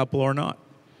 and a couple are not.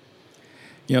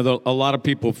 You know, a lot of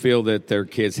people feel that their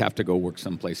kids have to go work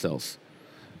someplace else.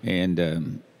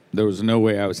 And there was no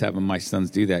way I was having my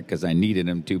sons do that because I needed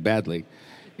them too badly.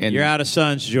 And you're out of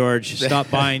sons, George. Stop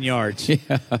buying yards.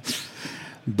 Yeah.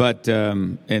 But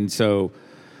you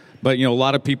know, a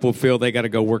lot of people feel they got to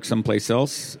go work someplace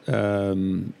else. I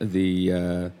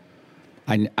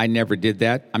never did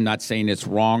that. I'm not saying it's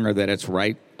wrong or that it's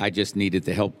right. I just needed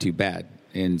the help too bad.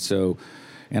 And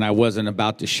I wasn't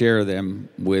about to share them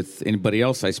with anybody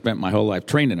else. I spent my whole life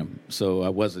training them, so I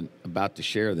wasn't about to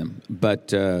share them.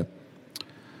 But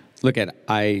look at it.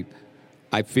 I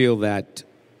feel that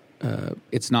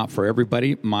it's not for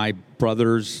everybody. My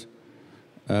brother's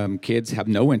kids have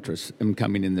no interest in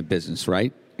coming in the business,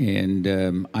 right? And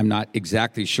I'm not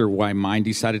exactly sure why mine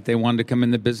decided they wanted to come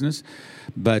in the business,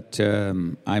 but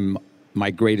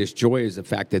my greatest joy is the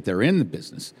fact that they're in the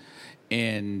business.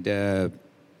 And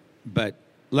but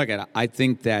look at it. I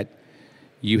think that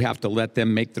you have to let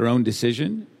them make their own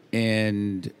decision,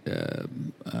 and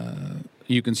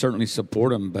you can certainly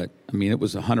support them. But I mean, it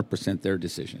was 100% their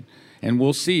decision. And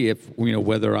we'll see if, you know,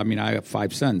 whether, I mean, I have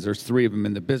 5 sons. There's 3 of them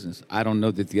in the business. I don't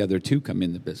know that the other 2 come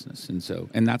in the business.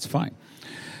 And that's fine.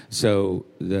 So,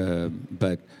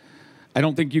 but I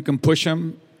don't think you can push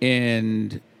them.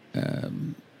 And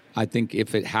I think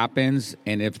if it happens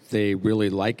and if they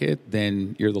really like it,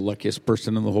 then you're the luckiest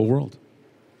person in the whole world.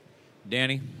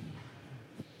 Danny?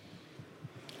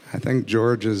 I think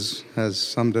George has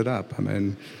summed it up. I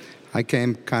mean, I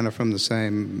came kind of from the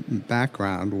same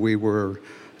background. We were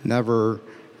never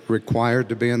required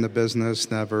to be in the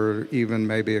business, never even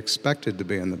maybe expected to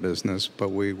be in the business, but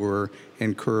we were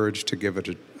encouraged to give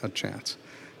it a chance.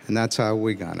 And that's how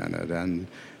we got in it. And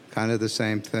kind of the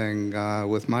same thing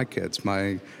with my kids.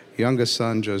 My youngest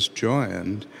son just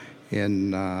joined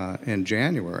in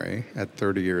January at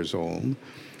 30 years old.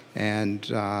 And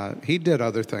he did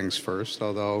other things first,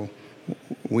 although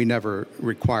we never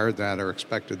required that or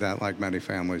expected that like many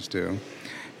families do.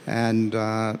 And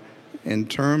in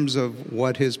terms of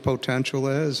what his potential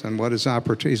is and what his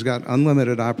opportunity, he's got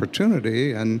unlimited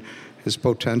opportunity, and his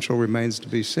potential remains to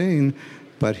be seen.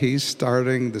 But he's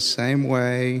starting the same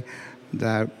way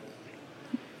that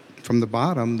from the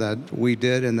bottom that we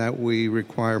did and that we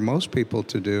require most people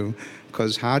to do.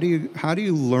 Because how do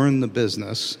you learn the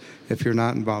business if you're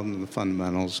not involved in the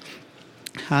fundamentals?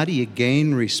 How do you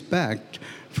gain respect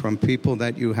from people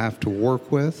that you have to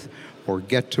work with or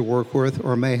get to work with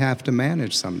or may have to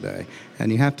manage someday?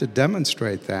 And you have to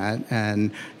demonstrate that,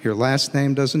 and your last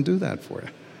name doesn't do that for you.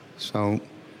 So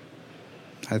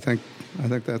I think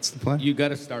that's the plan. You got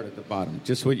to start at the bottom.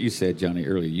 Just what you said, Johnny,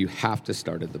 earlier. You have to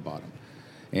start at the bottom.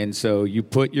 And so you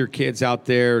put your kids out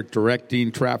there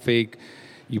directing traffic.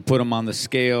 You put them on the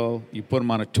scale. You put them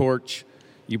on a torch.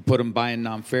 You put them buying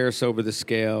non-ferrous over the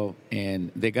scale.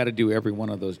 And they got to do every one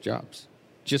of those jobs,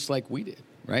 just like we did,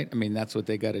 right? I mean, that's what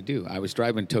they got to do. I was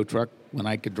driving a tow truck when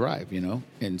I could drive, you know.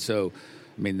 And so,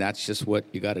 I mean, that's just what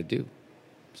you got to do.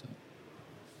 So.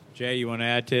 Jay, you want to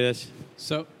add to this?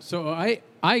 So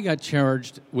I got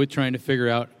charged with trying to figure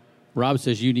out, Rob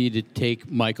says you need to take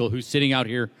Michael, who's sitting out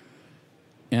here,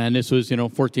 and this was,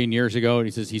 14 years ago, and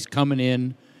he says he's coming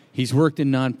in, he's worked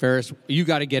in non-ferrous, you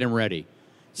got to get him ready.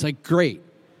 It's like, great.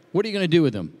 What are you going to do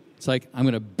with him? It's like, I'm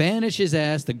going to banish his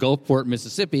ass to Gulfport,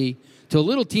 Mississippi, to a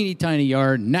little teeny tiny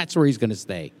yard, and that's where he's going to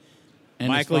stay. And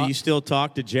Michael, you still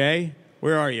talk to Jay?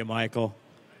 Where are you, Michael?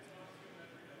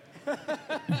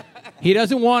 He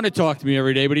doesn't want to talk to me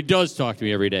every day, but he does talk to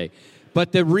me every day.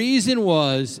 But the reason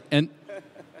was, and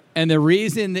the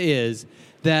reason is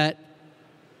that,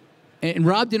 and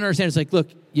Rob didn't understand, it's like, look,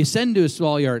 you send to a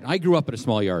small yard. I grew up in a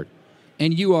small yard.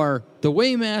 And you are the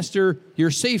weighmaster,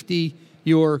 your safety,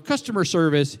 your customer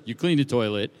service, you clean the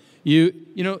toilet, you're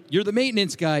the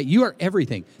maintenance guy, you are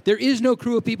everything. There is no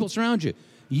crew of people surround you.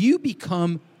 You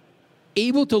become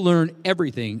able to learn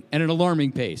everything at an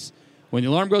alarming pace. When the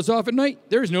alarm goes off at night,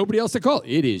 there's nobody else to call.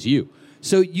 It is you.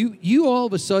 So you all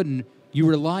of a sudden, you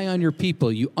rely on your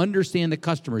people. You understand the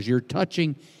customers. You're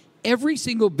touching every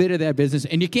single bit of that business,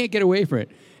 and you can't get away from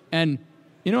it. And,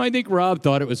 I think Rob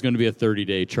thought it was going to be a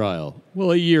 30-day trial.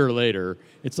 Well, a year later,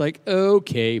 it's like,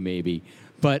 okay, maybe.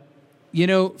 But,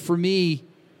 for me,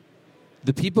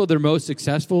 the people that are most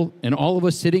successful, and all of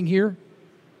us sitting here,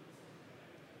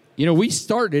 we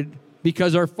started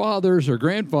because our fathers or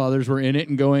grandfathers were in it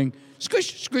and going,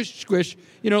 squish, squish, squish.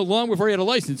 Long before you had a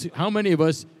license, how many of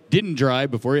us didn't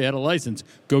drive before you had a license?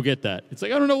 Go get that. It's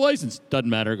like, I don't know license. Doesn't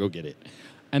matter. Go get it.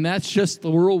 And that's just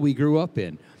the world we grew up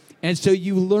in. And so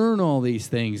you learn all these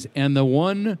things. And the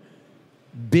one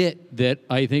bit that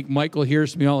I think Michael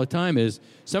hears from me all the time is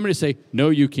somebody say, no,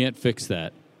 you can't fix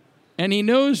that. And he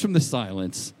knows from the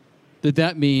silence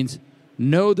that means,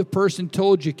 no, the person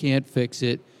told you can't fix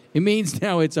it. It means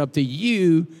now it's up to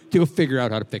you to go figure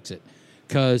out how to fix it.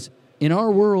 Because in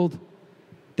our world,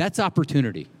 that's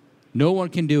opportunity. No one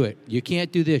can do it. You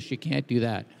can't do this. You can't do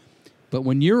that. But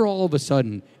when you're all of a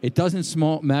sudden, it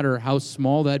doesn't matter how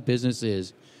small that business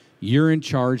is, you're in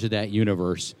charge of that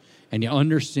universe. And you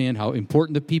understand how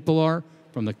important the people are,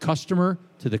 from the customer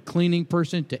to the cleaning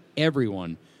person to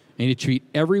everyone. And you treat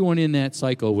everyone in that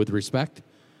cycle with respect.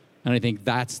 And I think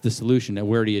that's the solution. Now,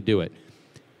 where do you do it?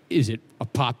 Is it a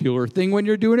popular thing when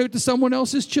you're doing it to someone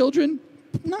else's children?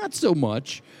 Not so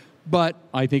much. But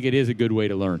I think it is a good way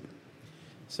to learn.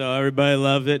 So everybody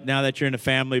loved it now that you're in a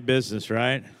family business,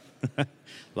 right? A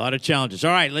lot of challenges.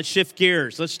 All right, let's shift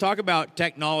gears. Let's talk about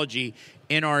technology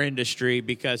in our industry,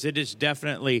 because it is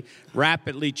definitely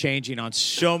rapidly changing on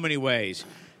so many ways.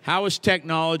 How is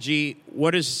technology,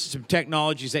 what is some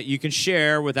technologies that you can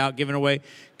share without giving away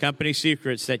company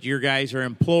secrets that your guys are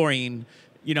employing,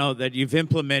 that you've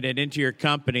implemented into your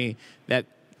company that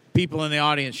people in the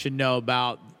audience should know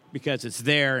about, because it's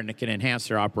there and it can enhance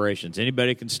their operations?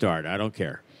 Anybody can start. I don't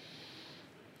care.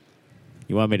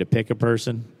 You want me to pick a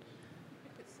person?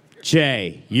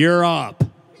 Jay, you're up.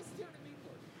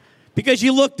 Because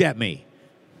you looked at me.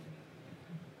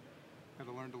 Got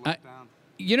to learn to look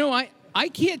down. I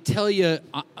can't tell you.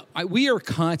 We are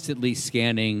constantly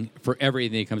scanning for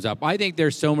everything that comes up. I think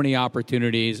there's so many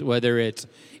opportunities, whether it's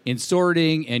in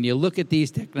sorting, and you look at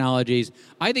these technologies.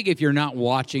 I think if you're not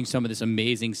watching some of this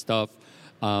amazing stuff,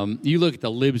 you look at the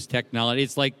LIBS technology.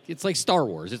 It's like Star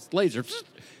Wars. It's laser.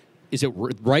 Is it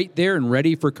right there and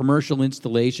ready for commercial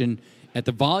installation at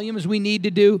the volumes we need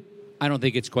to do? I don't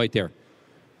think it's quite there.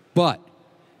 But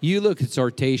you look at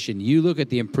sortation, you look at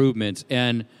the improvements,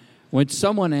 and when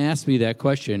someone asks me that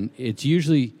question, it's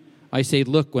usually, I say,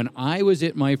 look, when I was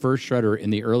at my first shredder in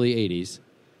the early 80s,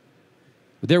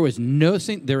 there was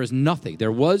nothing.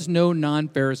 There was no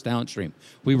non-ferrous downstream.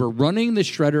 We were running the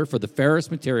shredder for the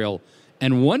ferrous material,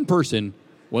 and one person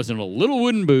was in a little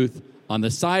wooden booth on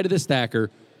the side of the stacker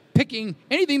picking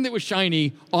anything that was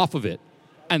shiny off of it.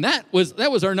 And that was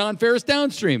our non-ferrous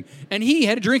downstream. And he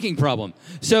had a drinking problem.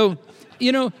 So,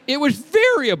 it was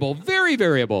variable, very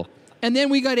variable. And then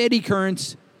we got eddy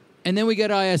currents, and then we got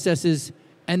ISSs,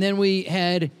 and then we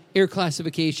had air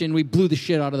classification. We blew the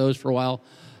shit out of those for a while.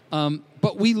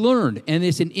 But we learned, and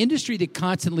it's an industry that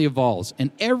constantly evolves.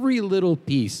 And every little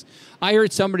piece. I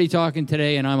heard somebody talking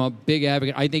today, and I'm a big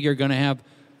advocate. I think you're going to have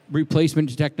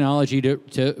replacement technology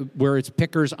to where it's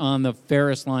pickers on the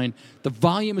ferrous line. The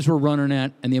volumes we're running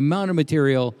at and the amount of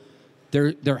material,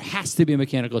 there has to be a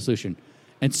mechanical solution.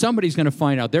 And somebody's going to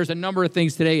find out. There's a number of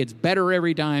things today. It's better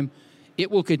every time.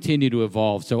 It will continue to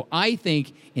evolve. So I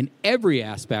think in every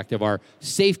aspect of our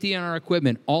safety and our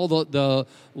equipment, all the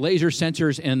laser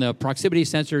sensors and the proximity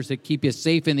sensors that keep you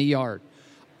safe in the yard,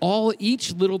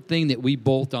 each little thing that we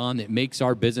bolt on that makes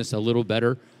our business a little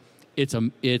better,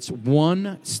 it's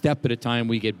one step at a time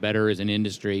we get better as an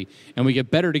industry, and we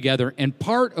get better together. And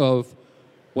part of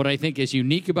what I think is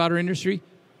unique about our industry,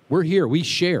 we're here, we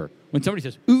share. When somebody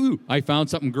says, ooh, I found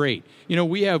something great.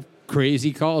 We have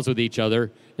crazy calls with each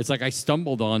other. It's like I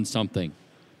stumbled on something.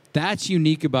 That's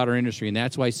unique about our industry, and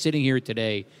that's why sitting here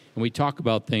today and we talk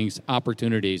about things,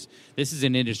 opportunities, this is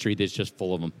an industry that's just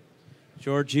full of them.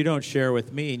 George, you don't share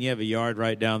with me, and you have a yard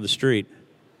right down the street.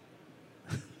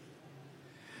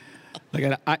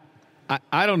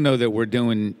 I don't know that we're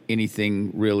doing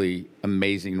anything really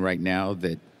amazing right now,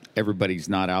 that everybody's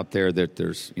not out there, that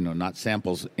there's not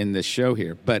samples in this show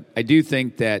here. But I do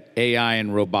think that AI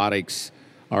and robotics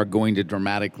are going to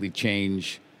dramatically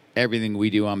change everything we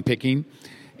do on picking.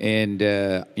 And,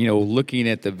 looking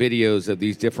at the videos of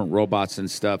these different robots and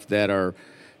stuff that are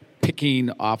picking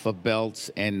off of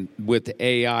belts, and with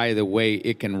AI, the way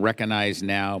it can recognize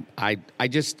now, I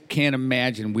just can't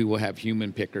imagine we will have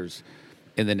human pickers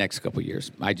in the next couple of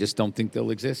years. I just don't think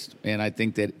they'll exist. And I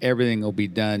think that everything will be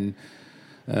done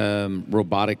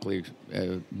robotically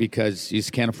because you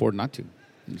just can't afford not to.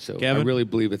 And so Kevin? I really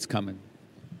believe it's coming.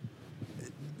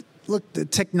 Look, the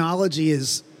technology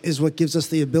is what gives us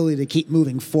the ability to keep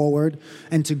moving forward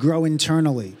and to grow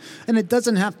internally. And it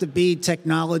doesn't have to be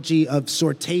technology of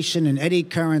sortation and eddy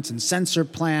currents and sensor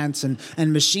plants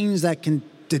and machines that can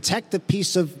detect a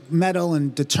piece of metal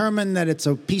and determine that it's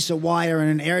a piece of wire and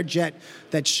an air jet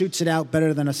that shoots it out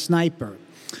better than a sniper.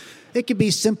 It could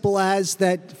be simple as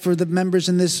that for the members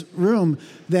in this room,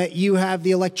 that you have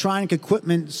the electronic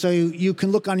equipment so you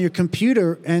can look on your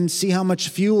computer and see how much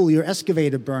fuel your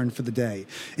excavator burned for the day.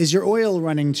 Is your oil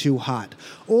running too hot?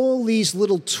 All these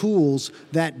little tools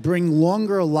that bring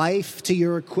longer life to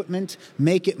your equipment,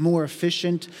 make it more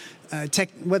efficient.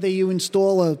 Whether you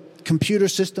install a computer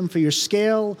system for your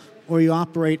scale or you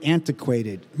operate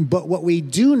antiquated. But what we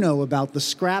do know about the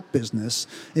scrap business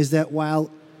is that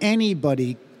while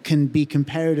anybody can be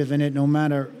competitive in it no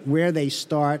matter where they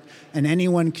start, and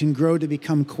anyone can grow to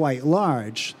become quite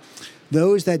large,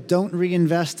 those that don't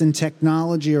reinvest in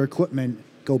technology or equipment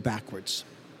go backwards.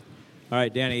 All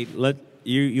right, Danny,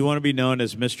 you want to be known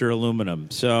as Mr.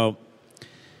 Aluminum. So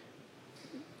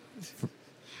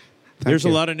there's a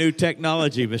lot of new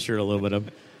technology, Mr.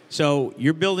 Aluminum. So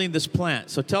you're building this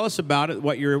plant. So tell us about it,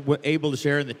 what you're able to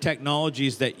share, and the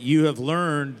technologies that you have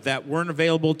learned that weren't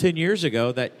available 10 years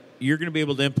ago that you're going to be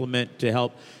able to implement to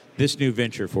help this new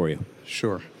venture for you.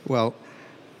 Sure. Well,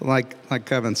 like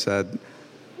Kevin said,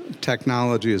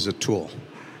 technology is a tool.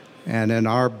 And in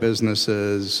our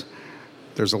businesses,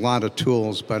 there's a lot of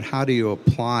tools, but how do you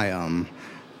apply them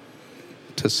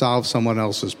to solve someone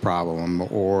else's problem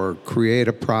or create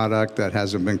a product that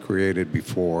hasn't been created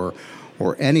before,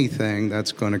 or anything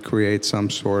that's going to create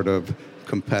some sort of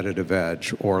competitive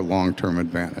edge or long-term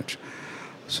advantage?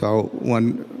 So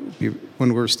when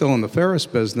we were still in the ferrous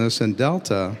business in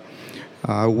Delta,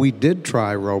 we did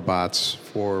try robots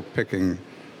for picking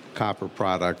copper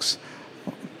products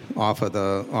off of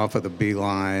the B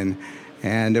line,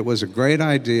 and it was a great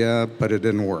idea, but it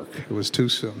didn't work. It was too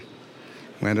soon.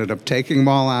 We ended up taking them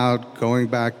all out, going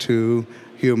back to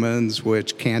humans,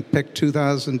 which can't pick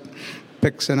 2,000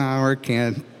 picks an hour,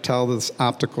 can't tell this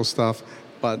optical stuff,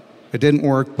 but it didn't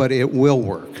work, but it will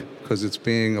work, because it's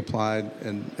being applied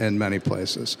in many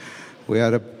places. We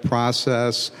had a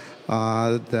process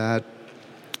that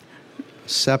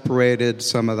separated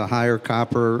some of the higher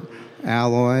copper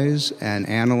alloys and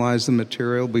analyzed the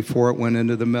material before it went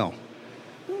into the mill.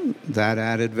 That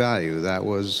added value. That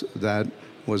was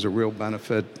a real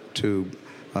benefit to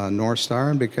North Star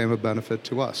and became a benefit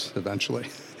to us eventually.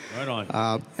 Right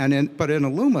on. But in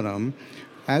aluminum,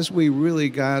 as we really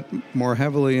got more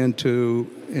heavily into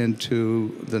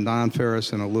the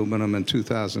non-ferrous and aluminum in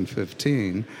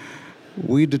 2015,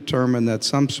 we determined that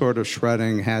some sort of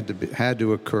shredding had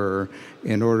to occur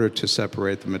in order to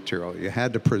separate the material. You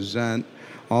had to present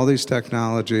all these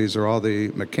technologies, or all the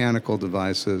mechanical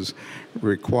devices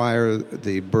require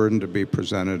the burden to be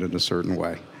presented in a certain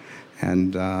way.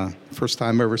 And first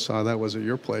time I ever saw that was at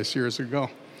your place years ago.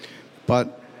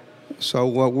 But so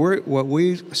what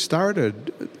we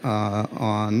started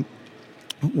on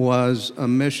was a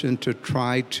mission to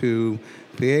try to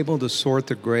be able to sort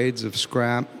the grades of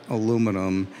scrap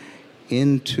aluminum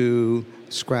into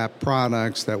scrap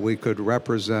products that we could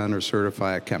represent or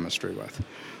certify a chemistry with.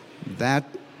 That,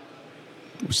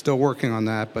 we're still working on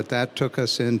that, but that took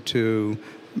us into,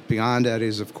 beyond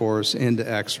eddies, of course, into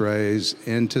X-rays,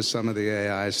 into some of the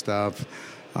AI stuff,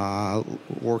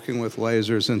 working with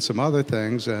lasers and some other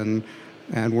things, and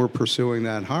we're pursuing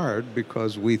that hard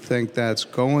because we think that's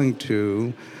going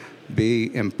to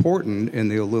be important in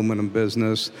the aluminum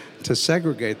business, to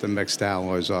segregate the mixed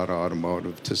alloys out of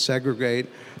automotive, to segregate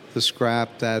the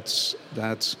scrap that's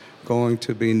going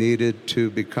to be needed to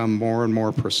become more and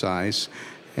more precise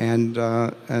and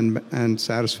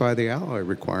satisfy the alloy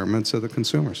requirements of the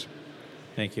consumers.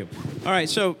 Thank you. All right,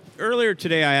 so earlier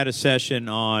today I had a session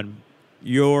on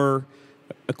your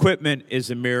equipment is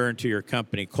a mirror into your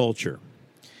company culture.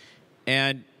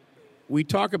 And we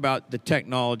talk about the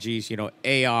technologies,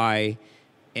 AI,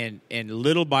 and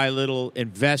little by little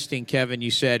investing. Kevin,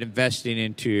 you said investing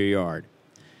into your yard.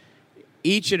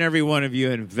 Each and every one of you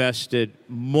invested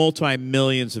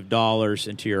multi-millions of dollars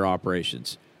into your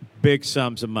operations, big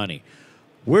sums of money.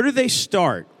 Where do they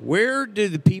start? Where do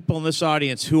the people in this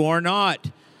audience who are not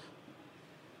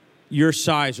your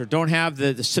size or don't have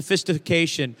the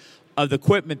sophistication of the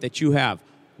equipment that you have,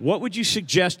 what would you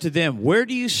suggest to them? Where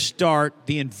do you start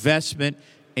the investment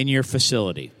in your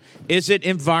facility? Is it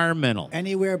environmental?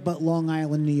 Anywhere but Long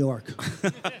Island, New York.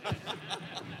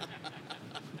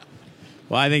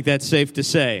 Well, I think that's safe to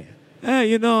say.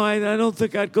 I don't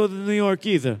think I'd go to New York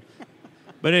either.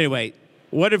 But anyway,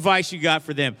 what advice you got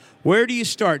for them? Where do you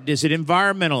start? Is it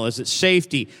environmental? Is it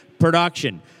safety?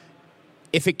 Production?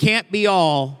 If it can't be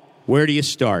all, where do you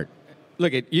start?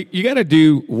 Look, you got to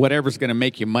do whatever's going to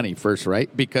make you money first,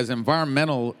 right? Because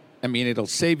environmental, it'll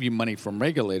save you money from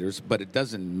regulators, but it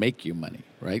doesn't make you money,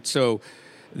 right? So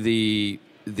I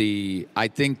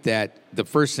think that the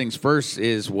first things first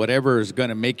is whatever is going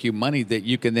to make you money that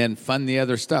you can then fund the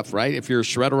other stuff, right? If you're a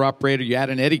shredder operator, you add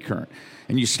an eddy current,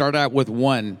 and you start out with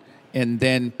one, and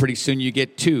then pretty soon you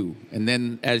get two, and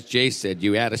then, as Jay said,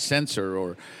 you add a sensor,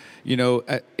 or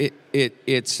but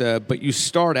you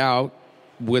start out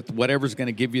with whatever's going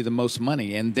to give you the most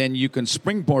money, and then you can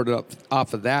springboard up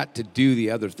off of that to do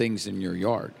the other things in your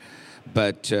yard.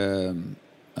 But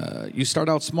you start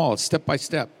out small, step by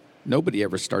step. Nobody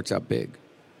ever starts out big,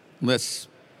 unless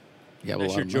you have a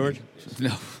lot of money. George? No.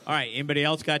 All right, anybody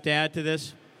else got to add to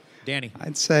this? Danny?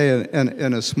 I'd say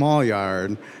in a small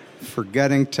yard,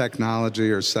 forgetting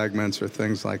technology or segments or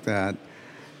things like that,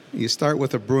 you start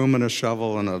with a broom and a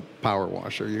shovel and a power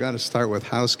washer. You got to start with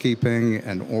housekeeping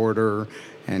and order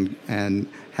and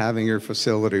having your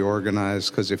facility organized,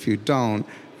 because if you don't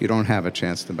have a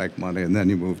chance to make money, and then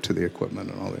you move to the equipment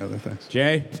and all the other things.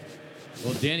 Jay?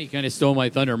 Well, Danny kind of stole my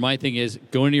thunder. My thing is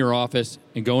go into your office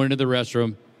and go into the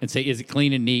restroom and say, is it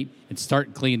clean and neat? And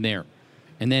start clean there.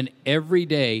 And then every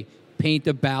day, paint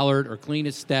a ballard or clean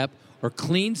a step or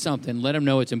clean something. Let them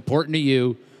know it's important to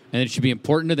you and it should be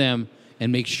important to them,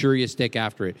 and make sure you stick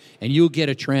after it. And you'll get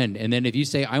a trend. And then if you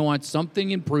say, I want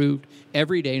something improved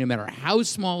every day, no matter how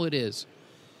small it is,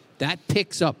 that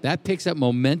picks up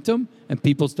momentum, and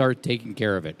people start taking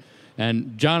care of it.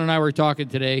 And John and I were talking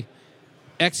today.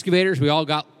 Excavators, we all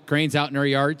got cranes out in our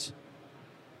yards.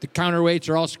 The counterweights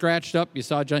are all scratched up. You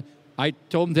saw John. I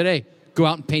told him today, go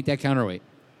out and paint that counterweight.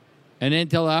 And then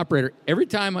tell the operator, every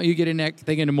time you get in that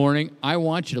thing in the morning, I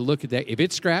want you to look at that. If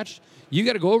it's scratched, you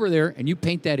got to go over there and you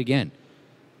paint that again.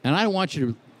 And I want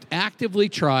you to actively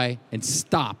try and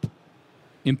stop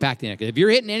impacting it. If you're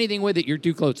hitting anything with it, you're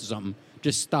too close to something,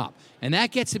 just stop. And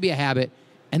that gets to be a habit.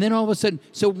 And then all of a sudden,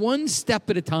 so one step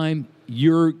at a time,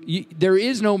 there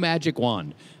is no magic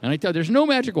wand. And I tell you, there's no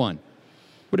magic wand.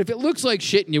 But if it looks like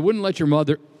shit and you wouldn't let your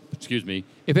mother,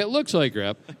 if it looks like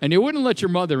crap and you wouldn't let your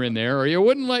mother in there, or you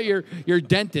wouldn't let your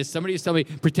dentist, somebody used to tell me,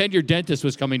 pretend your dentist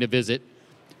was coming to visit,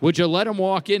 would you let him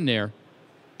walk in there?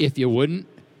 If you wouldn't,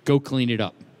 go clean it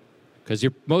up. Because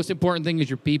your most important thing is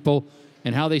your people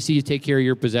and how they see you take care of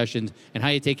your possessions and how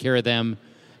you take care of them.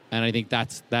 And I think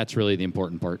that's really the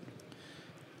important part.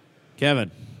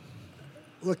 Kevin?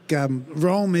 Look,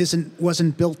 Rome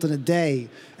wasn't built in a day,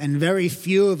 and very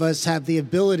few of us have the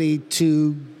ability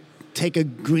to take a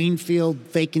greenfield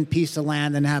vacant piece of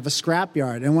land and have a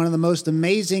scrapyard. And one of the most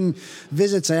amazing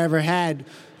visits I ever had,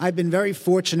 I've been very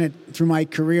fortunate through my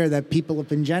career that people have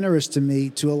been generous to me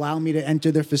to allow me to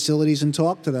enter their facilities and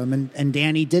talk to them, and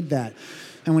Danny did that.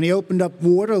 And when he opened up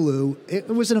Waterloo, it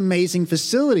was an amazing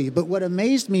facility. But what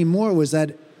amazed me more was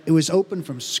that it was open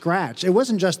from scratch. It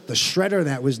wasn't just the shredder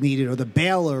that was needed, or the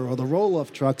baler, or the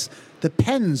roll-off trucks. The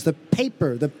pens, the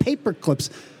paper clips,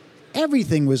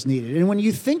 everything was needed. And when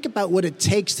you think about what it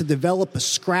takes to develop a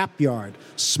scrap yard,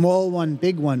 small one,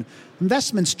 big one,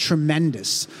 investment's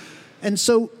tremendous. And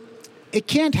so it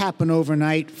can't happen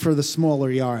overnight for the smaller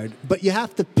yard, but you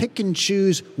have to pick and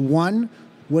choose. One,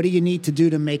 what do you need to do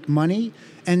to make money?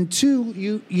 And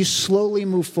two, you slowly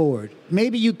move forward.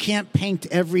 Maybe you can't paint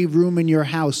every room in your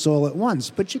house all at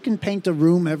once, but you can paint a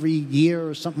room every year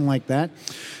or something like that.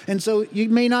 And so you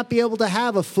may not be able to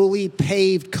have a fully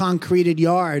paved, concreted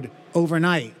yard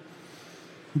overnight,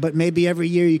 but maybe every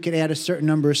year you could add a certain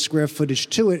number of square footage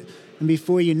to it, and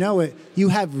before you know it, you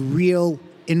have real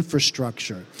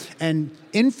infrastructure. And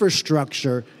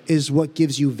infrastructure is what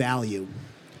gives you value.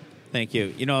 Thank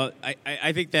you.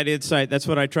 I think that insight, that's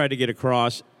what I tried to get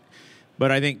across.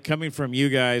 But I think coming from you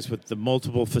guys with the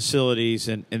multiple facilities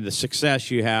and the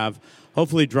success you have,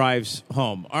 hopefully drives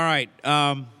home. All right.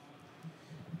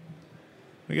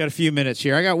 We got a few minutes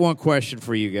here. I got one question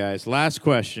for you guys. Last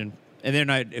question. And then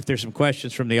if there's some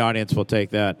questions from the audience, we'll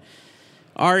take that.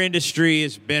 Our industry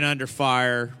has been under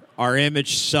fire. Our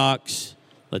image sucks.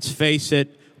 Let's face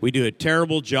it. We do a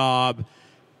terrible job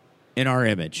in our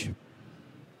image.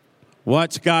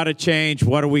 What's got to change?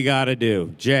 What do we got to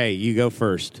do? Jay, you go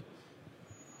first.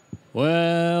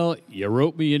 Well, you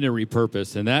wrote me into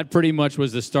repurpose, and that pretty much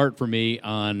was the start for me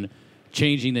on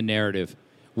changing the narrative.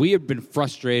 We have been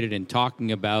frustrated in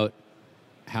talking about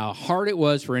how hard it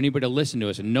was for anybody to listen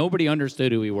to us, and nobody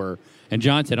understood who we were. And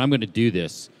John said, I'm going to do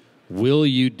this. Will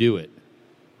you do it?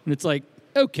 And it's like,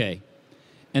 okay.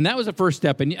 And that was the first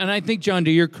step. And I think, John,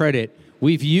 to your credit,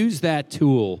 we've used that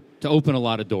tool to open a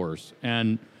lot of doors.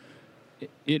 And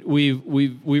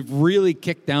we've really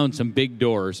kicked down some big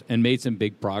doors and made some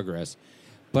big progress.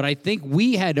 But I think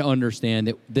we had to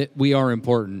understand that we are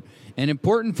important. And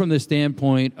important from the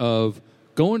standpoint of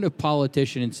going to a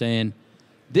politician and saying,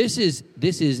 this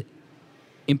is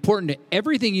important to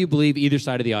everything you believe either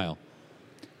side of the aisle.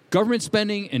 Government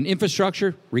spending and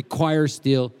infrastructure requires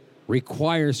steel,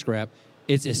 requires scrap.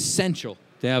 It's essential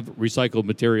to have recycled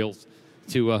materials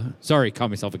to, caught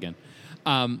myself again.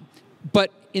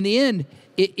 But in the end,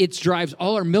 it drives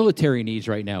all our military needs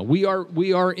right now. We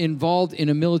are involved in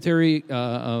a military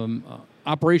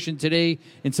operation today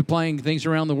in supplying things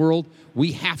around the world.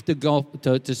 We have to go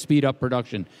to speed up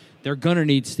production. They're going to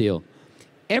need steel.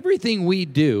 Everything we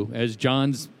do, as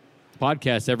John's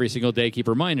podcast every single day keep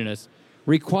reminding us,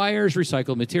 requires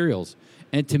recycled materials.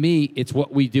 And to me, it's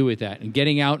what we do with that. And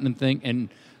getting out and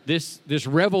this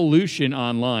revolution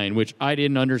online, which I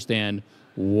didn't understand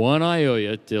one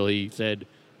iota till he said,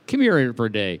 come here for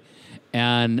a day.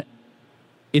 And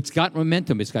it's got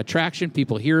momentum. It's got traction.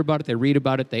 People hear about it. They read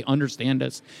about it. They understand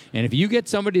us. And if you get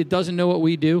somebody that doesn't know what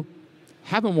we do,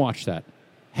 have them watch that.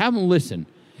 Have them listen.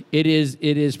 It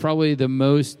is probably the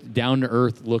most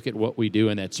down-to-earth look at what we do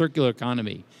in that circular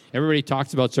economy. Everybody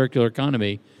talks about circular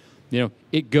economy.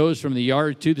 It goes from the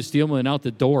yard to the steel mill and out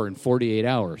the door in 48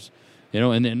 hours.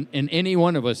 And any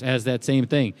one of us has that same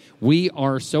thing. We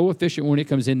are so efficient when it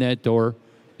comes in that door.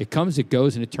 It comes, it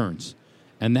goes, and it turns.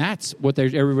 And that's what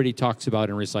everybody talks about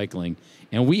in recycling.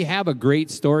 And we have a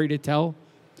great story to tell.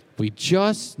 We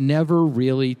just never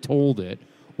really told it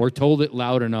or told it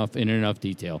loud enough in enough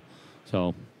detail.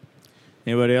 So,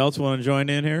 anybody else want to join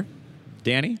in here?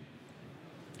 Danny?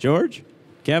 George?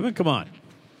 Kevin? Come on.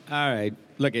 All right.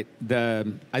 Look,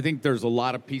 I think there's a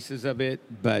lot of pieces of it,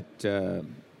 but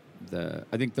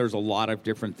I think there's a lot of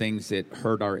different things that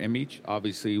hurt our image.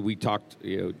 Obviously, we talked,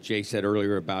 Jay said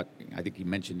earlier about, I think he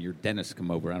mentioned your dentist come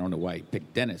over. I don't know why he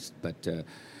picked dentist, but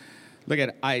look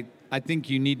at I think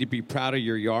you need to be proud of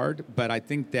your yard, but I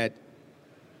think that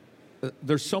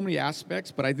there's so many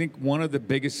aspects, but I think one of the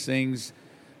biggest things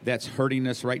that's hurting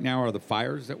us right now are the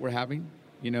fires that we're having,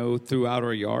 throughout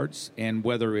our yards, and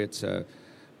whether it's a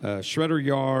shredder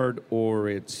yard or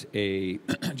it's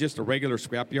just a regular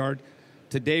scrap yard.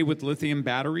 Today with lithium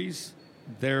batteries,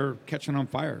 they're catching on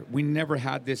fire. We never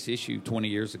had this issue 20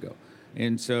 years ago.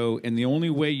 And the only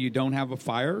way you don't have a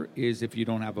fire is if you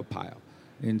don't have a pile.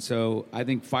 And so I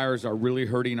think fires are really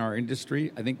hurting our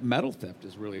industry. I think metal theft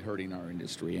is really hurting our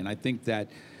industry. And I think that,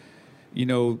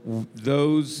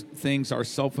 those things are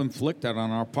self-inflicted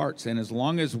on our parts. And as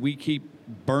long as we keep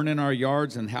burning our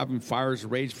yards and having fires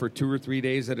rage for 2 or 3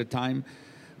 days at a time,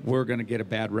 we're going to get a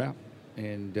bad rap.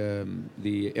 And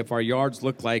if our yards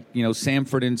look like,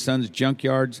 Sanford and Sons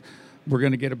junkyards, we're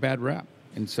going to get a bad rap.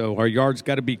 And so our yards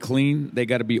got to be clean. They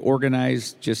got to be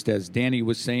organized, just as Danny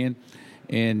was saying.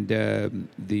 And and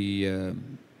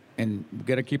we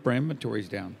got to keep our inventories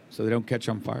down so they don't catch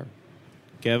on fire.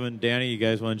 Kevin, Danny, you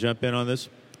guys want to jump in on this?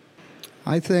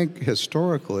 I think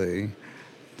historically,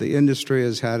 the industry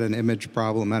has had an image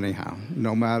problem anyhow.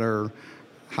 No matter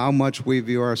how much we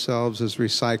view ourselves as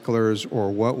recyclers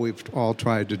or what we've all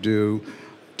tried to do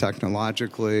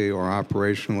technologically or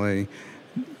operationally,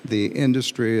 the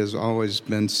industry has always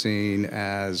been seen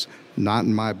as not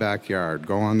in my backyard,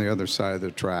 go on the other side of the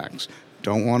tracks,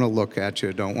 don't want to look at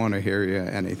you, don't want to hear you,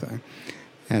 anything.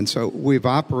 And so we've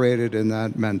operated in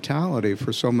that mentality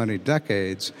for so many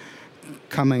decades.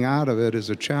 Coming out of it is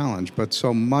a challenge, but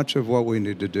so much of what we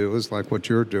need to do is like what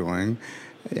you're doing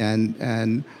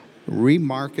and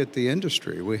remarket the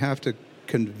industry. We have to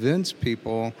convince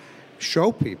people,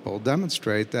 show people,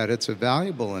 demonstrate that it's a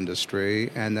valuable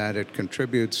industry and that it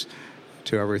contributes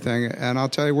to everything. And I'll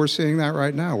tell you, we're seeing that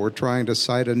right now. We're trying to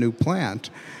site a new plant,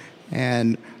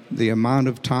 and the amount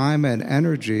of time and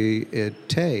energy it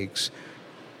takes,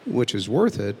 which is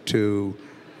worth it, to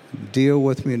deal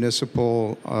with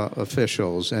municipal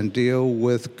officials and deal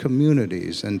with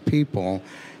communities and people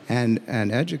and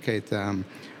educate them.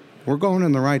 We're going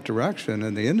in the right direction,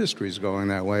 and the industry's going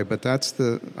that way, but I'd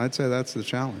say that's the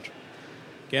challenge.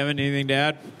 Kevin, anything to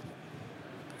add?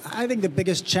 I think the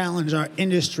biggest challenge our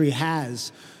industry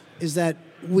has is that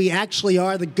we actually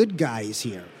are the good guys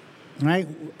here, right?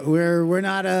 We're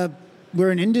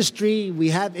an industry. We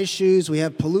have issues. We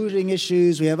have polluting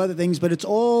issues. We have other things, but it's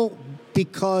all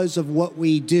because of what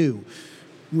we do.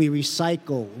 We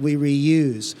recycle. We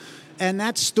reuse, and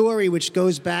that story, which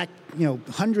goes back,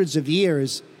 hundreds of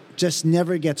years, just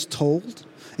never gets told.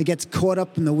 It gets caught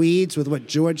up in the weeds with what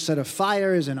George said of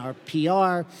fires and our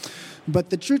PR. But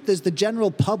the truth is, the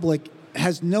general public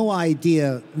has no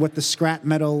idea what the scrap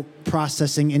metal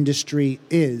processing industry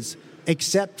is,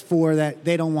 except for that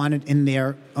they don't want it in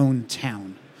their own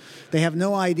town. They have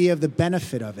no idea of the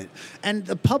benefit of it. And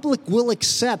the public will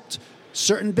accept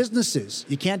certain businesses.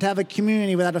 You can't have a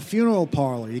community without a funeral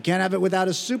parlor. You can't have it without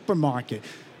a supermarket.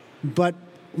 But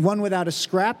one without a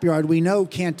scrapyard we know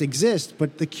can't exist,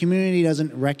 but the community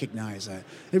doesn't recognize that.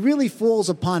 It really falls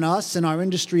upon us and our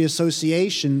industry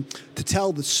association to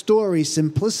tell the story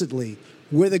simplicitly.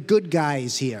 We're the good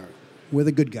guys here. We're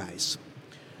the good guys.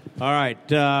 All right.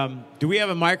 Do we have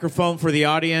a microphone for the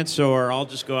audience, or I'll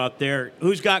just go out there?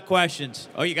 Who's got questions?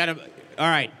 Oh, you got to. All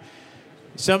right.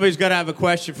 Somebody's got to have a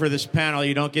question for this panel.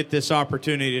 You don't get this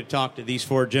opportunity to talk to these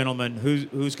four gentlemen.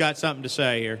 Who's got something to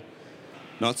say here?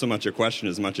 Not so much a question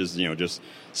as much as, just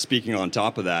speaking on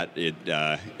top of that, it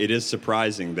is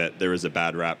surprising that there is a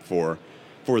bad rap for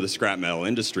the scrap metal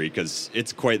industry, because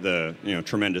it's quite the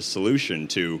tremendous solution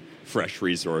to fresh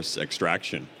resource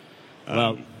extraction.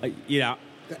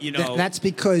 That's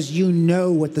because you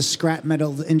know what the scrap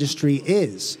metal industry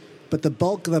is, but the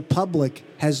bulk of the public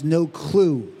has no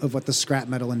clue of what the scrap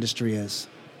metal industry is.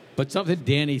 But something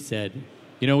Danny said,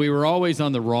 we were always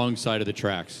on the wrong side of the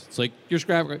tracks. It's like, you're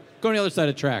scrap, go on the other side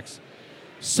of the tracks.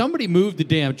 Somebody moved the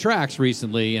damn tracks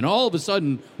recently, and all of a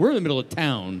sudden, we're in the middle of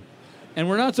town, and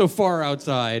we're not so far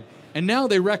outside, and now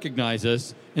they recognize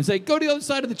us and say, go to the other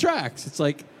side of the tracks. It's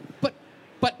like, but.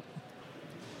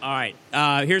 All right.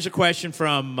 Here's a question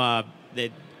from I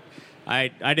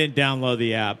didn't download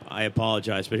the app. I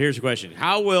apologize. But here's a question.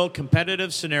 How will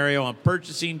competitive scenario on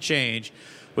purchasing change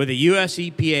with the U.S.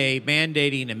 EPA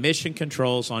mandating emission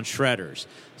controls on shredders?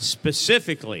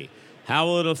 Specifically, how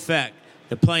will it affect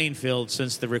the playing field,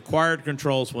 since the required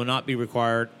controls will not be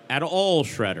required at all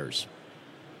shredders?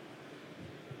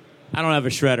 I don't have a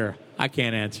shredder. I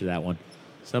can't answer that one.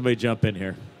 Somebody jump in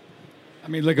here. I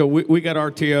mean, look, we got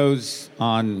RTOs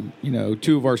on,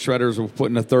 two of our shredders. We're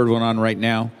putting a third one on right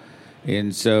now.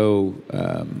 And so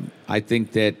I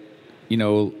think that,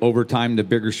 over time, the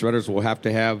bigger shredders will have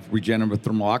to have regenerative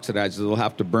thermal oxidizers. They'll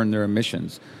have to burn their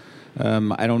emissions.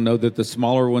 I don't know that the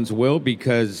smaller ones will,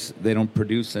 because they don't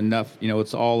produce enough.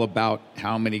 It's all about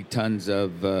how many tons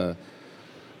of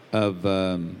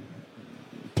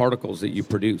particles that you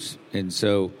produce. And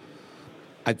so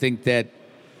I think that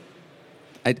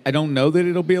I don't know that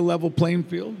it'll be a level playing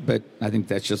field, but I think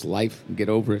that's just life. Get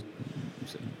over it.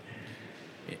 So.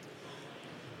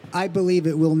 I believe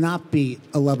it will not be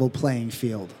a level playing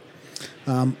field.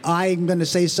 I'm going to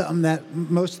say something that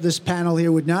most of this panel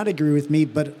here would not agree with me,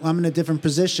 but I'm in a different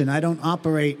position. I don't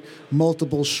operate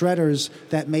multiple shredders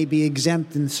that may be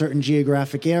exempt in certain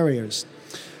geographic areas.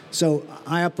 So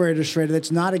I operate a shredder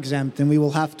that's not exempt, and we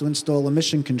will have to install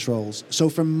emission controls. So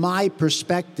from my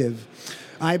perspective,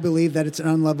 I believe that it's an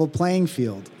unlevel playing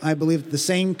field. I believe that the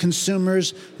same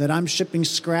consumers that I'm shipping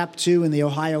scrap to in the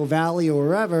Ohio Valley or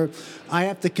wherever, I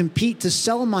have to compete to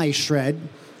sell my shred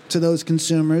to those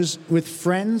consumers with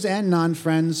friends and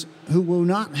non-friends who will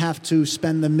not have to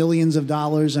spend the millions of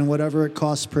dollars and whatever it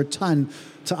costs per ton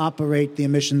to operate the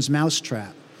emissions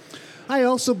mousetrap. I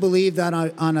also believe that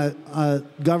on a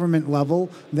government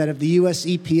level, that if the U.S.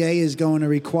 EPA is going to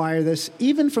require this,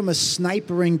 even from a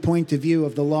snipering point of view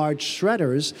of the large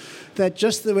shredders, that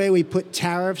just the way we put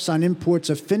tariffs on imports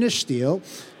of finished steel,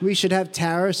 we should have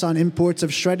tariffs on imports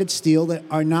of shredded steel that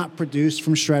are not produced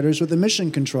from shredders with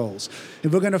emission controls.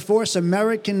 If we're going to force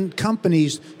American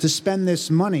companies to spend this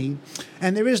money,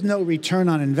 and there is no return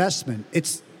on investment,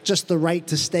 it's just the right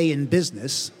to stay in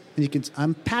business.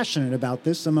 I'm passionate about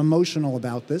this. I'm emotional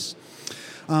about this.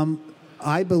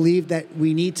 I believe that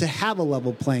we need to have a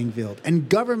level playing field. And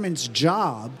government's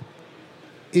job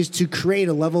is to create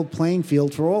a level playing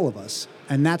field for all of us.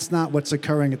 And that's not what's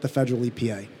occurring at the federal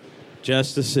EPA.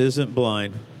 Justice isn't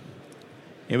blind.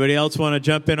 Anybody else want to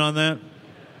jump in on that?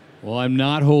 Well, I'm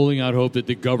not holding out hope that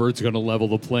the government's going to level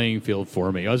the playing field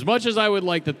for me, as much as I would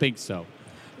like to think so.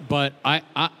 But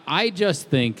I just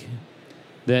think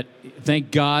that,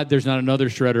 thank God, there's not another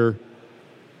shredder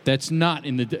that's not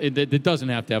that doesn't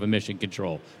have to have emission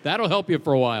control. That'll help you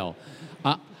for a while.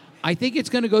 I think it's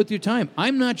going to go through time.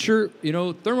 I'm not sure.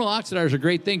 Thermal oxidizers are a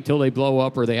great thing till they blow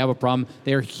up or they have a problem.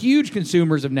 They're huge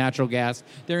consumers of natural gas.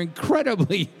 They're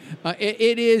incredibly.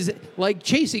 It is like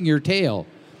chasing your tail.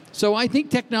 So I think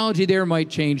technology there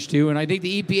might change too, and I think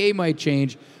the EPA might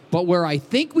change. But where I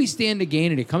think we stand to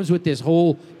gain, and it comes with this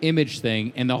whole image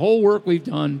thing and the whole work we've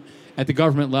done at the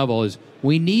government level, is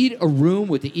we need a room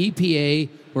with the EPA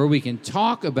where we can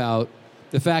talk about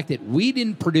the fact that we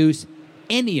didn't produce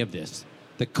any of this.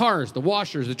 the cars, the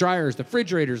washers, the dryers, the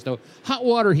refrigerators, the hot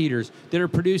water heaters that are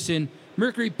producing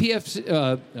mercury, PFAS,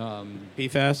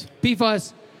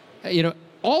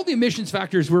 all the emissions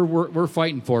factors we're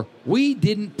fighting for. We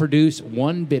didn't produce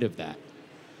one bit of that.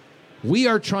 We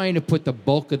are trying to put the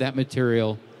bulk of that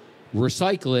material,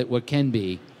 recycle it, what can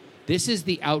be. This is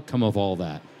the outcome of all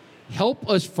that. Help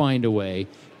us find a way.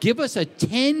 Give us a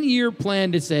 10-year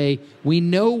plan to say we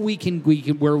know we can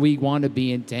where we want to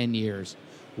be in 10 years.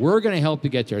 We're going to help you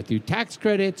get there through tax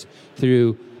credits,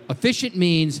 through efficient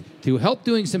means, through help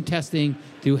doing some testing,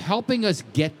 through helping us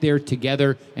get there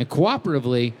together and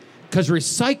cooperatively, because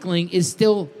recycling is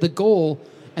still the goal,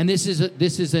 and this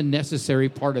is a necessary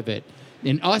part of it.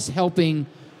 In us helping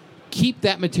keep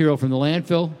that material from the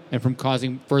landfill and from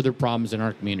causing further problems in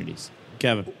our communities.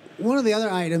 Kevin. One of the other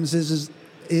items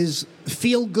is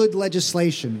feel-good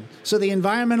legislation. So the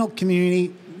environmental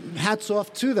community, hats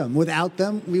off to them. Without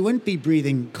them, we wouldn't be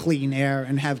breathing clean air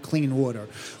and have clean water.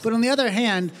 But on the other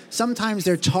hand, sometimes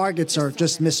their targets are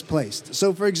just misplaced.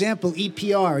 So, for example,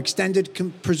 EPR, Extended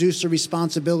Producer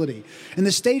Responsibility. In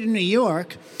the state of New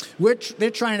York, they're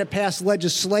trying to pass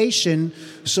legislation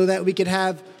so that we could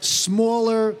have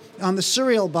smaller, on the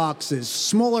cereal boxes,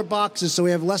 smaller boxes so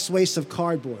we have less waste of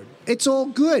cardboard. It's all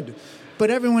good, but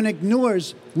everyone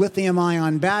ignores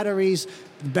lithium-ion batteries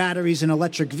in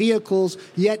electric vehicles,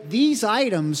 yet these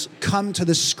items come to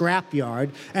the scrapyard,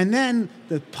 and then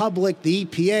the public, the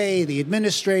EPA, the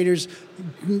administrators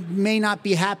may not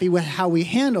be happy with how we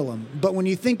handle them. But when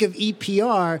you think of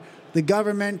EPR, the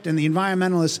government and the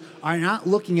environmentalists are not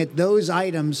looking at those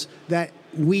items that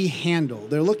we handle.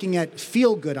 They're looking at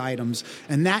feel-good items,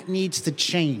 and that needs to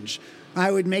change. I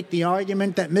would make the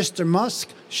argument that Mr. Musk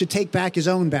should take back his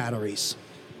own batteries.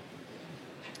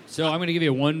 So I'm going to give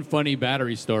you one funny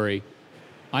battery story.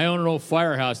 I own an old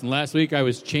firehouse, and last week I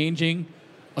was changing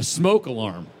a smoke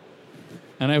alarm.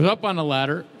 And I was up on a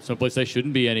ladder, someplace I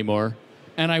shouldn't be anymore,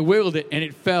 and I wiggled it, and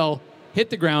it fell, hit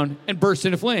the ground, and burst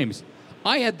into flames.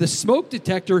 I had the smoke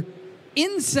detector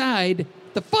inside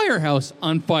the firehouse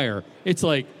on fire. It's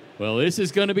like, well, this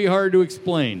is going to be hard to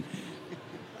explain.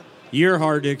 You're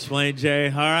hard to explain, Jay.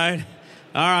 All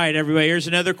right, everybody. Here's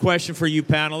another question for you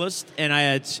panelists, and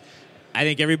I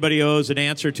think everybody owes an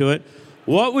answer to it.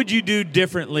 What would you do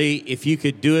differently if you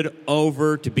could do it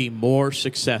over to be more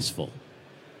successful?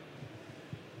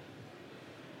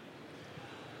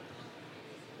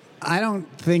 I don't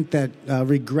think that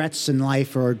regrets in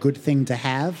life are a good thing to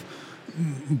have.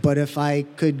 But if I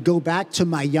could go back to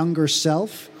my younger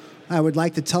self, I would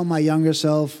like to tell my younger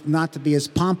self not to be as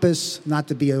pompous, not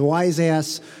to be a wise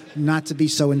ass, not to be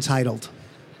so entitled.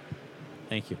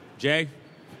 Thank you. Jay?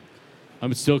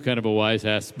 I'm still kind of a wise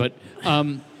ass, but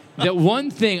the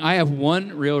one thing, I have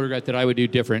one real regret that I would do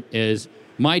different is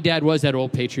my dad was that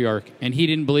old patriarch, and he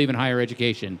didn't believe in higher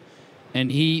education, and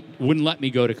he wouldn't let me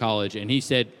go to college, and he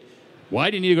said, why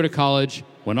do you need to go to college?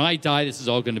 When I die, this is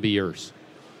all going to be yours.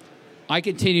 I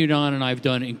continued on, and I've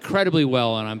done incredibly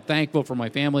well, and I'm thankful for my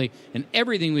family and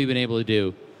everything we've been able to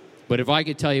do. But if I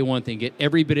could tell you one thing, get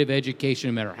every bit of education,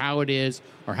 no matter how it is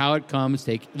or how it comes,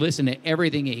 listen to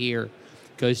everything you hear,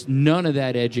 because none of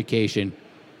that education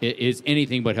is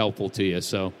anything but helpful to you.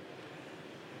 So,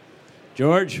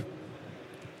 George,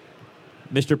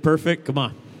 Mr. Perfect, come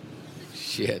on.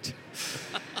 Shit.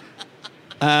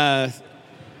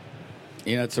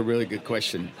 It's a really good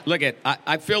question. Look,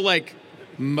 I feel like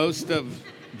most of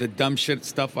the dumb shit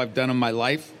stuff I've done in my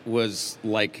life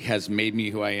has made me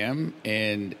who I am,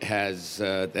 and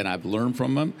and I've learned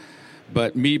from them.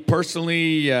 But me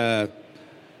personally, I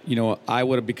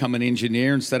would have become an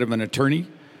engineer instead of an attorney.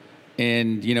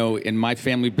 And, in my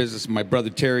family business, my brother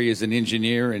Terry is an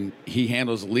engineer, and he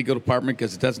handles the legal department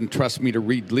because he doesn't trust me to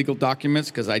read legal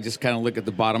documents because I just kind of look at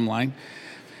the bottom line.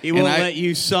 He won't let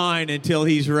you sign until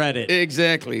he's read it.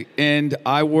 Exactly. And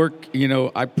I work,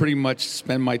 I pretty much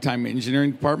spend my time in the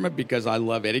engineering department because I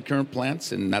love eddy current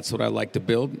plants, and that's what I like to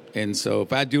build. And so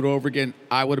if I do it over again,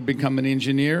 I would have become an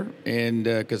engineer, and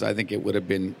because I think it would have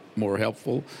been more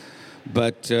helpful.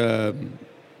 But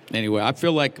anyway, I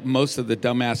feel like most of the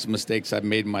dumbass mistakes I've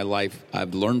made in my life,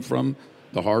 I've learned from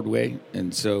the hard way.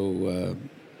 And so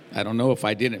I don't know if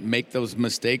I didn't make those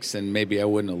mistakes, and maybe I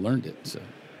wouldn't have learned it. So.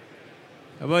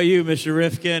 How about you, Mr.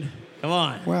 Rifkin? Come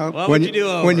on. Well, what would you do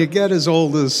over? When you get as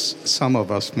old as some of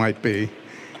us might be,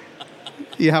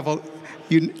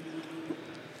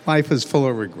 life is full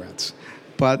of regrets,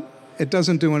 but it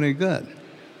doesn't do any good.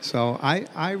 So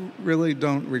I really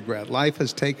don't regret. Life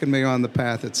has taken me on the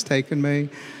path it's taken me.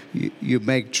 You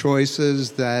make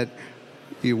choices that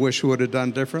you wish you would have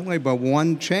done differently, but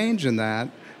one change in that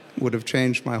would have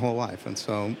changed my whole life. And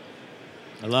so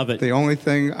I love it. The only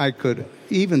thing I could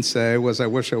even say was I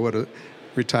wish I would have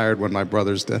retired when my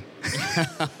brothers did.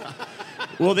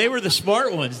 Well, they were the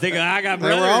smart ones. I got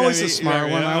brothers. They were always the smart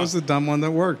one. I was the dumb one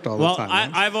that worked all the time. Well,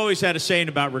 I've always had a saying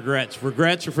about regrets.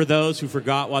 Regrets are for those who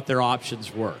forgot what their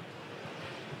options were.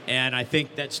 And I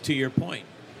think that's to your point.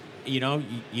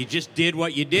 You just did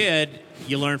what you did.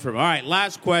 You learned from it. All right,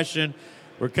 last question.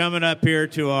 We're coming up here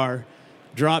to our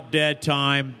drop dead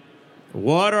time.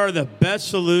 What are the best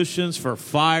solutions for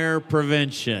fire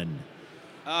prevention?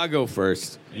 I'll go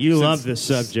first. You love this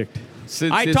subject.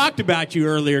 I talked about you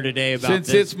earlier today about since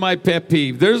this. It's my pet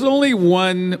peeve. There's only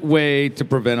one way to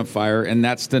prevent a fire, and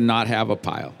that's to not have a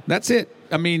pile. That's it.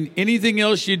 I mean, anything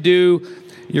else you do,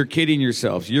 you're kidding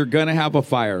yourselves. You're going to have a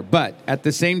fire. But at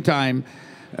the same time,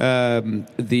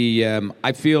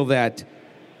 I feel that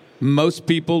most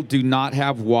people do not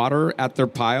have water at their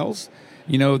piles.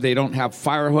 They don't have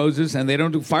fire hoses, and they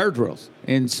don't do fire drills.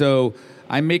 And so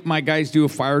I make my guys do a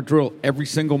fire drill every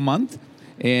single month.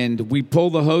 And we pull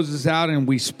the hoses out and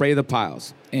we spray the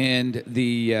piles. And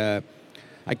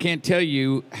I can't tell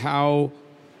you how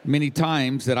many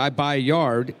times that I buy a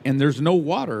yard and there's no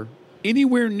water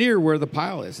anywhere near where the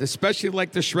pile is, especially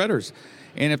like the shredders.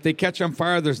 And if they catch on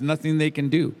fire, there's nothing they can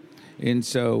do. And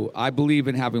so I believe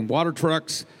in having water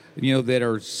trucks, that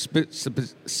are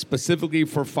specifically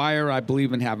for fire. I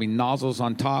believe in having nozzles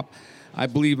on top. I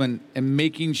believe in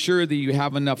making sure that you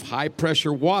have enough high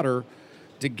pressure water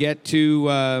to get to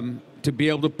be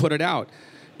able to put it out.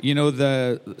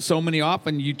 So many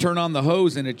often you turn on the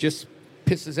hose and it just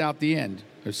pisses out the end.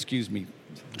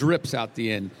 Drips out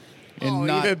the end. And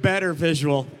even better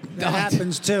visual. That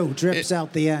happens too. Drips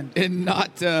out the end. And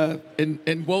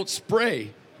and won't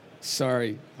spray.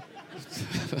 Sorry.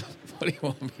 What do you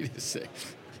want me to say?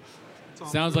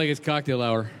 Sounds like it's cocktail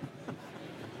hour.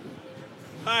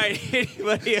 All right,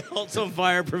 anybody else on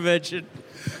fire prevention?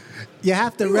 You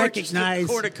have to recognize.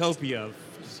 Cornucopia.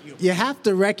 You have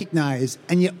to recognize,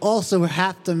 and you also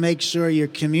have to make sure your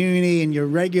community and your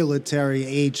regulatory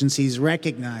agencies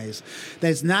recognize that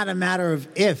it's not a matter of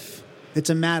if, it's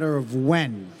a matter of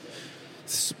when.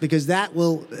 Because that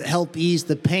will help ease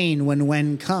the pain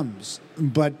when comes.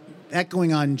 But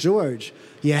echoing on George,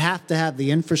 you have to have the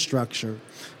infrastructure.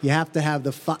 You have to have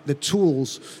the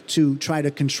tools to try to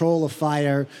control a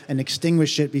fire and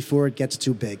extinguish it before it gets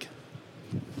too big.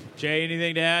 Jay,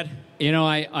 anything to add?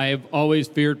 I've always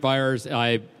feared fires.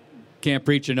 I can't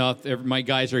preach enough. My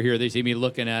guys are here. They see me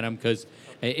looking at them because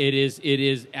it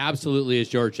is absolutely, as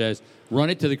George says, run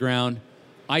it to the ground.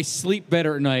 I sleep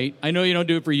better at night. I know you don't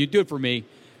do it for you. Do it for me.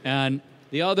 And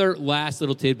the other last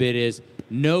little tidbit is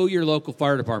know your local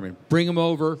fire department. Bring them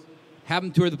over. Have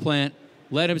them tour the plant.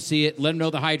 Let them see it. Let them know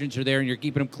the hydrants are there and you're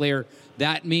keeping them clear.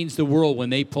 That means the world when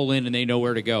they pull in and they know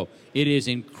where to go. It is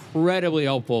incredibly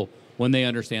helpful when they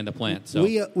understand the plant. So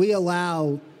we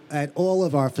allow at all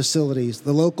of our facilities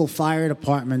the local fire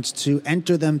departments to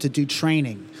enter them to do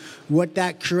training. What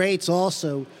that creates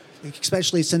also,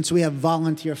 especially since we have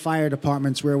volunteer fire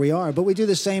departments where we are, but we do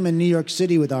the same in New York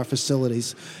City with our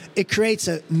facilities. It creates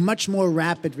a much more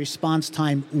rapid response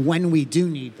time when we do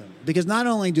need them. Because not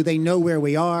only do they know where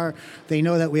we are, they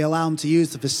know that we allow them to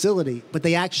use the facility, but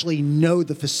they actually know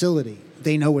the facility.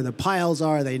 They know where the piles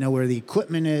are, they know where the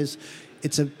equipment is.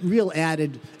 It's a real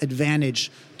added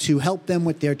advantage to help them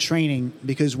with their training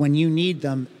because when you need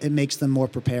them, it makes them more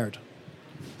prepared.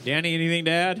 Danny, anything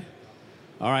to add?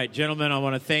 All right, gentlemen, I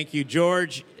want to thank you.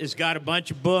 George has got a bunch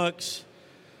of books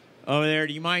over there.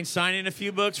 Do you mind signing a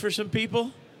few books for some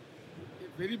people?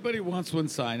 If anybody wants one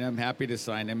signed, I'm happy to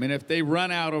sign them. And if they run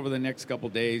out over the next couple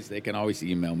days, they can always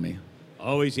email me.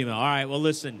 Always email. All right, well,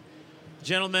 listen,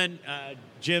 gentlemen,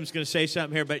 Jim's going to say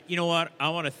something here, but you know what? I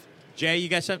want to... Jay, you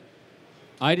got something?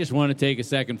 I just want to take a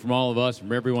second from all of us,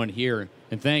 from everyone here,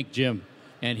 and thank Jim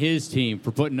and his team for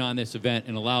putting on this event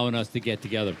and allowing us to get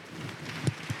together.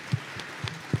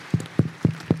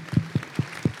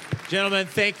 Gentlemen,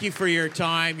 thank you for your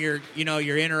time, your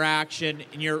interaction,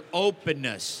 and your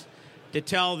openness to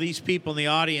tell these people in the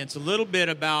audience a little bit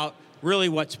about really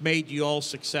what's made you all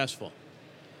successful.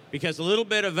 Because a little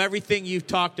bit of everything you've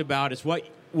talked about is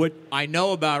what I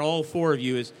know about all four of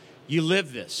you is you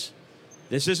live this.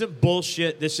 This isn't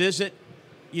bullshit. This isn't,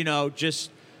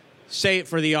 just say it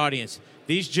for the audience.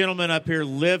 These gentlemen up here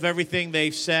live everything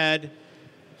they've said.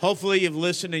 Hopefully you've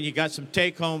listened and you got some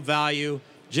take-home value.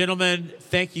 Gentlemen,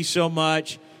 thank you so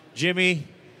much. Jimmy,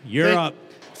 you're up.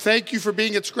 Thank you for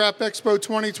being at Scrap Expo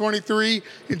 2023.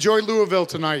 Enjoy Louisville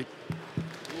tonight.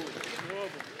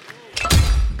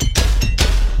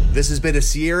 This has been a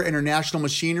Sierra International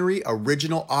Machinery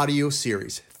original audio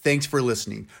series. Thanks for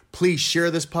listening. Please share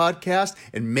this podcast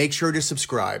and make sure to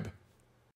subscribe.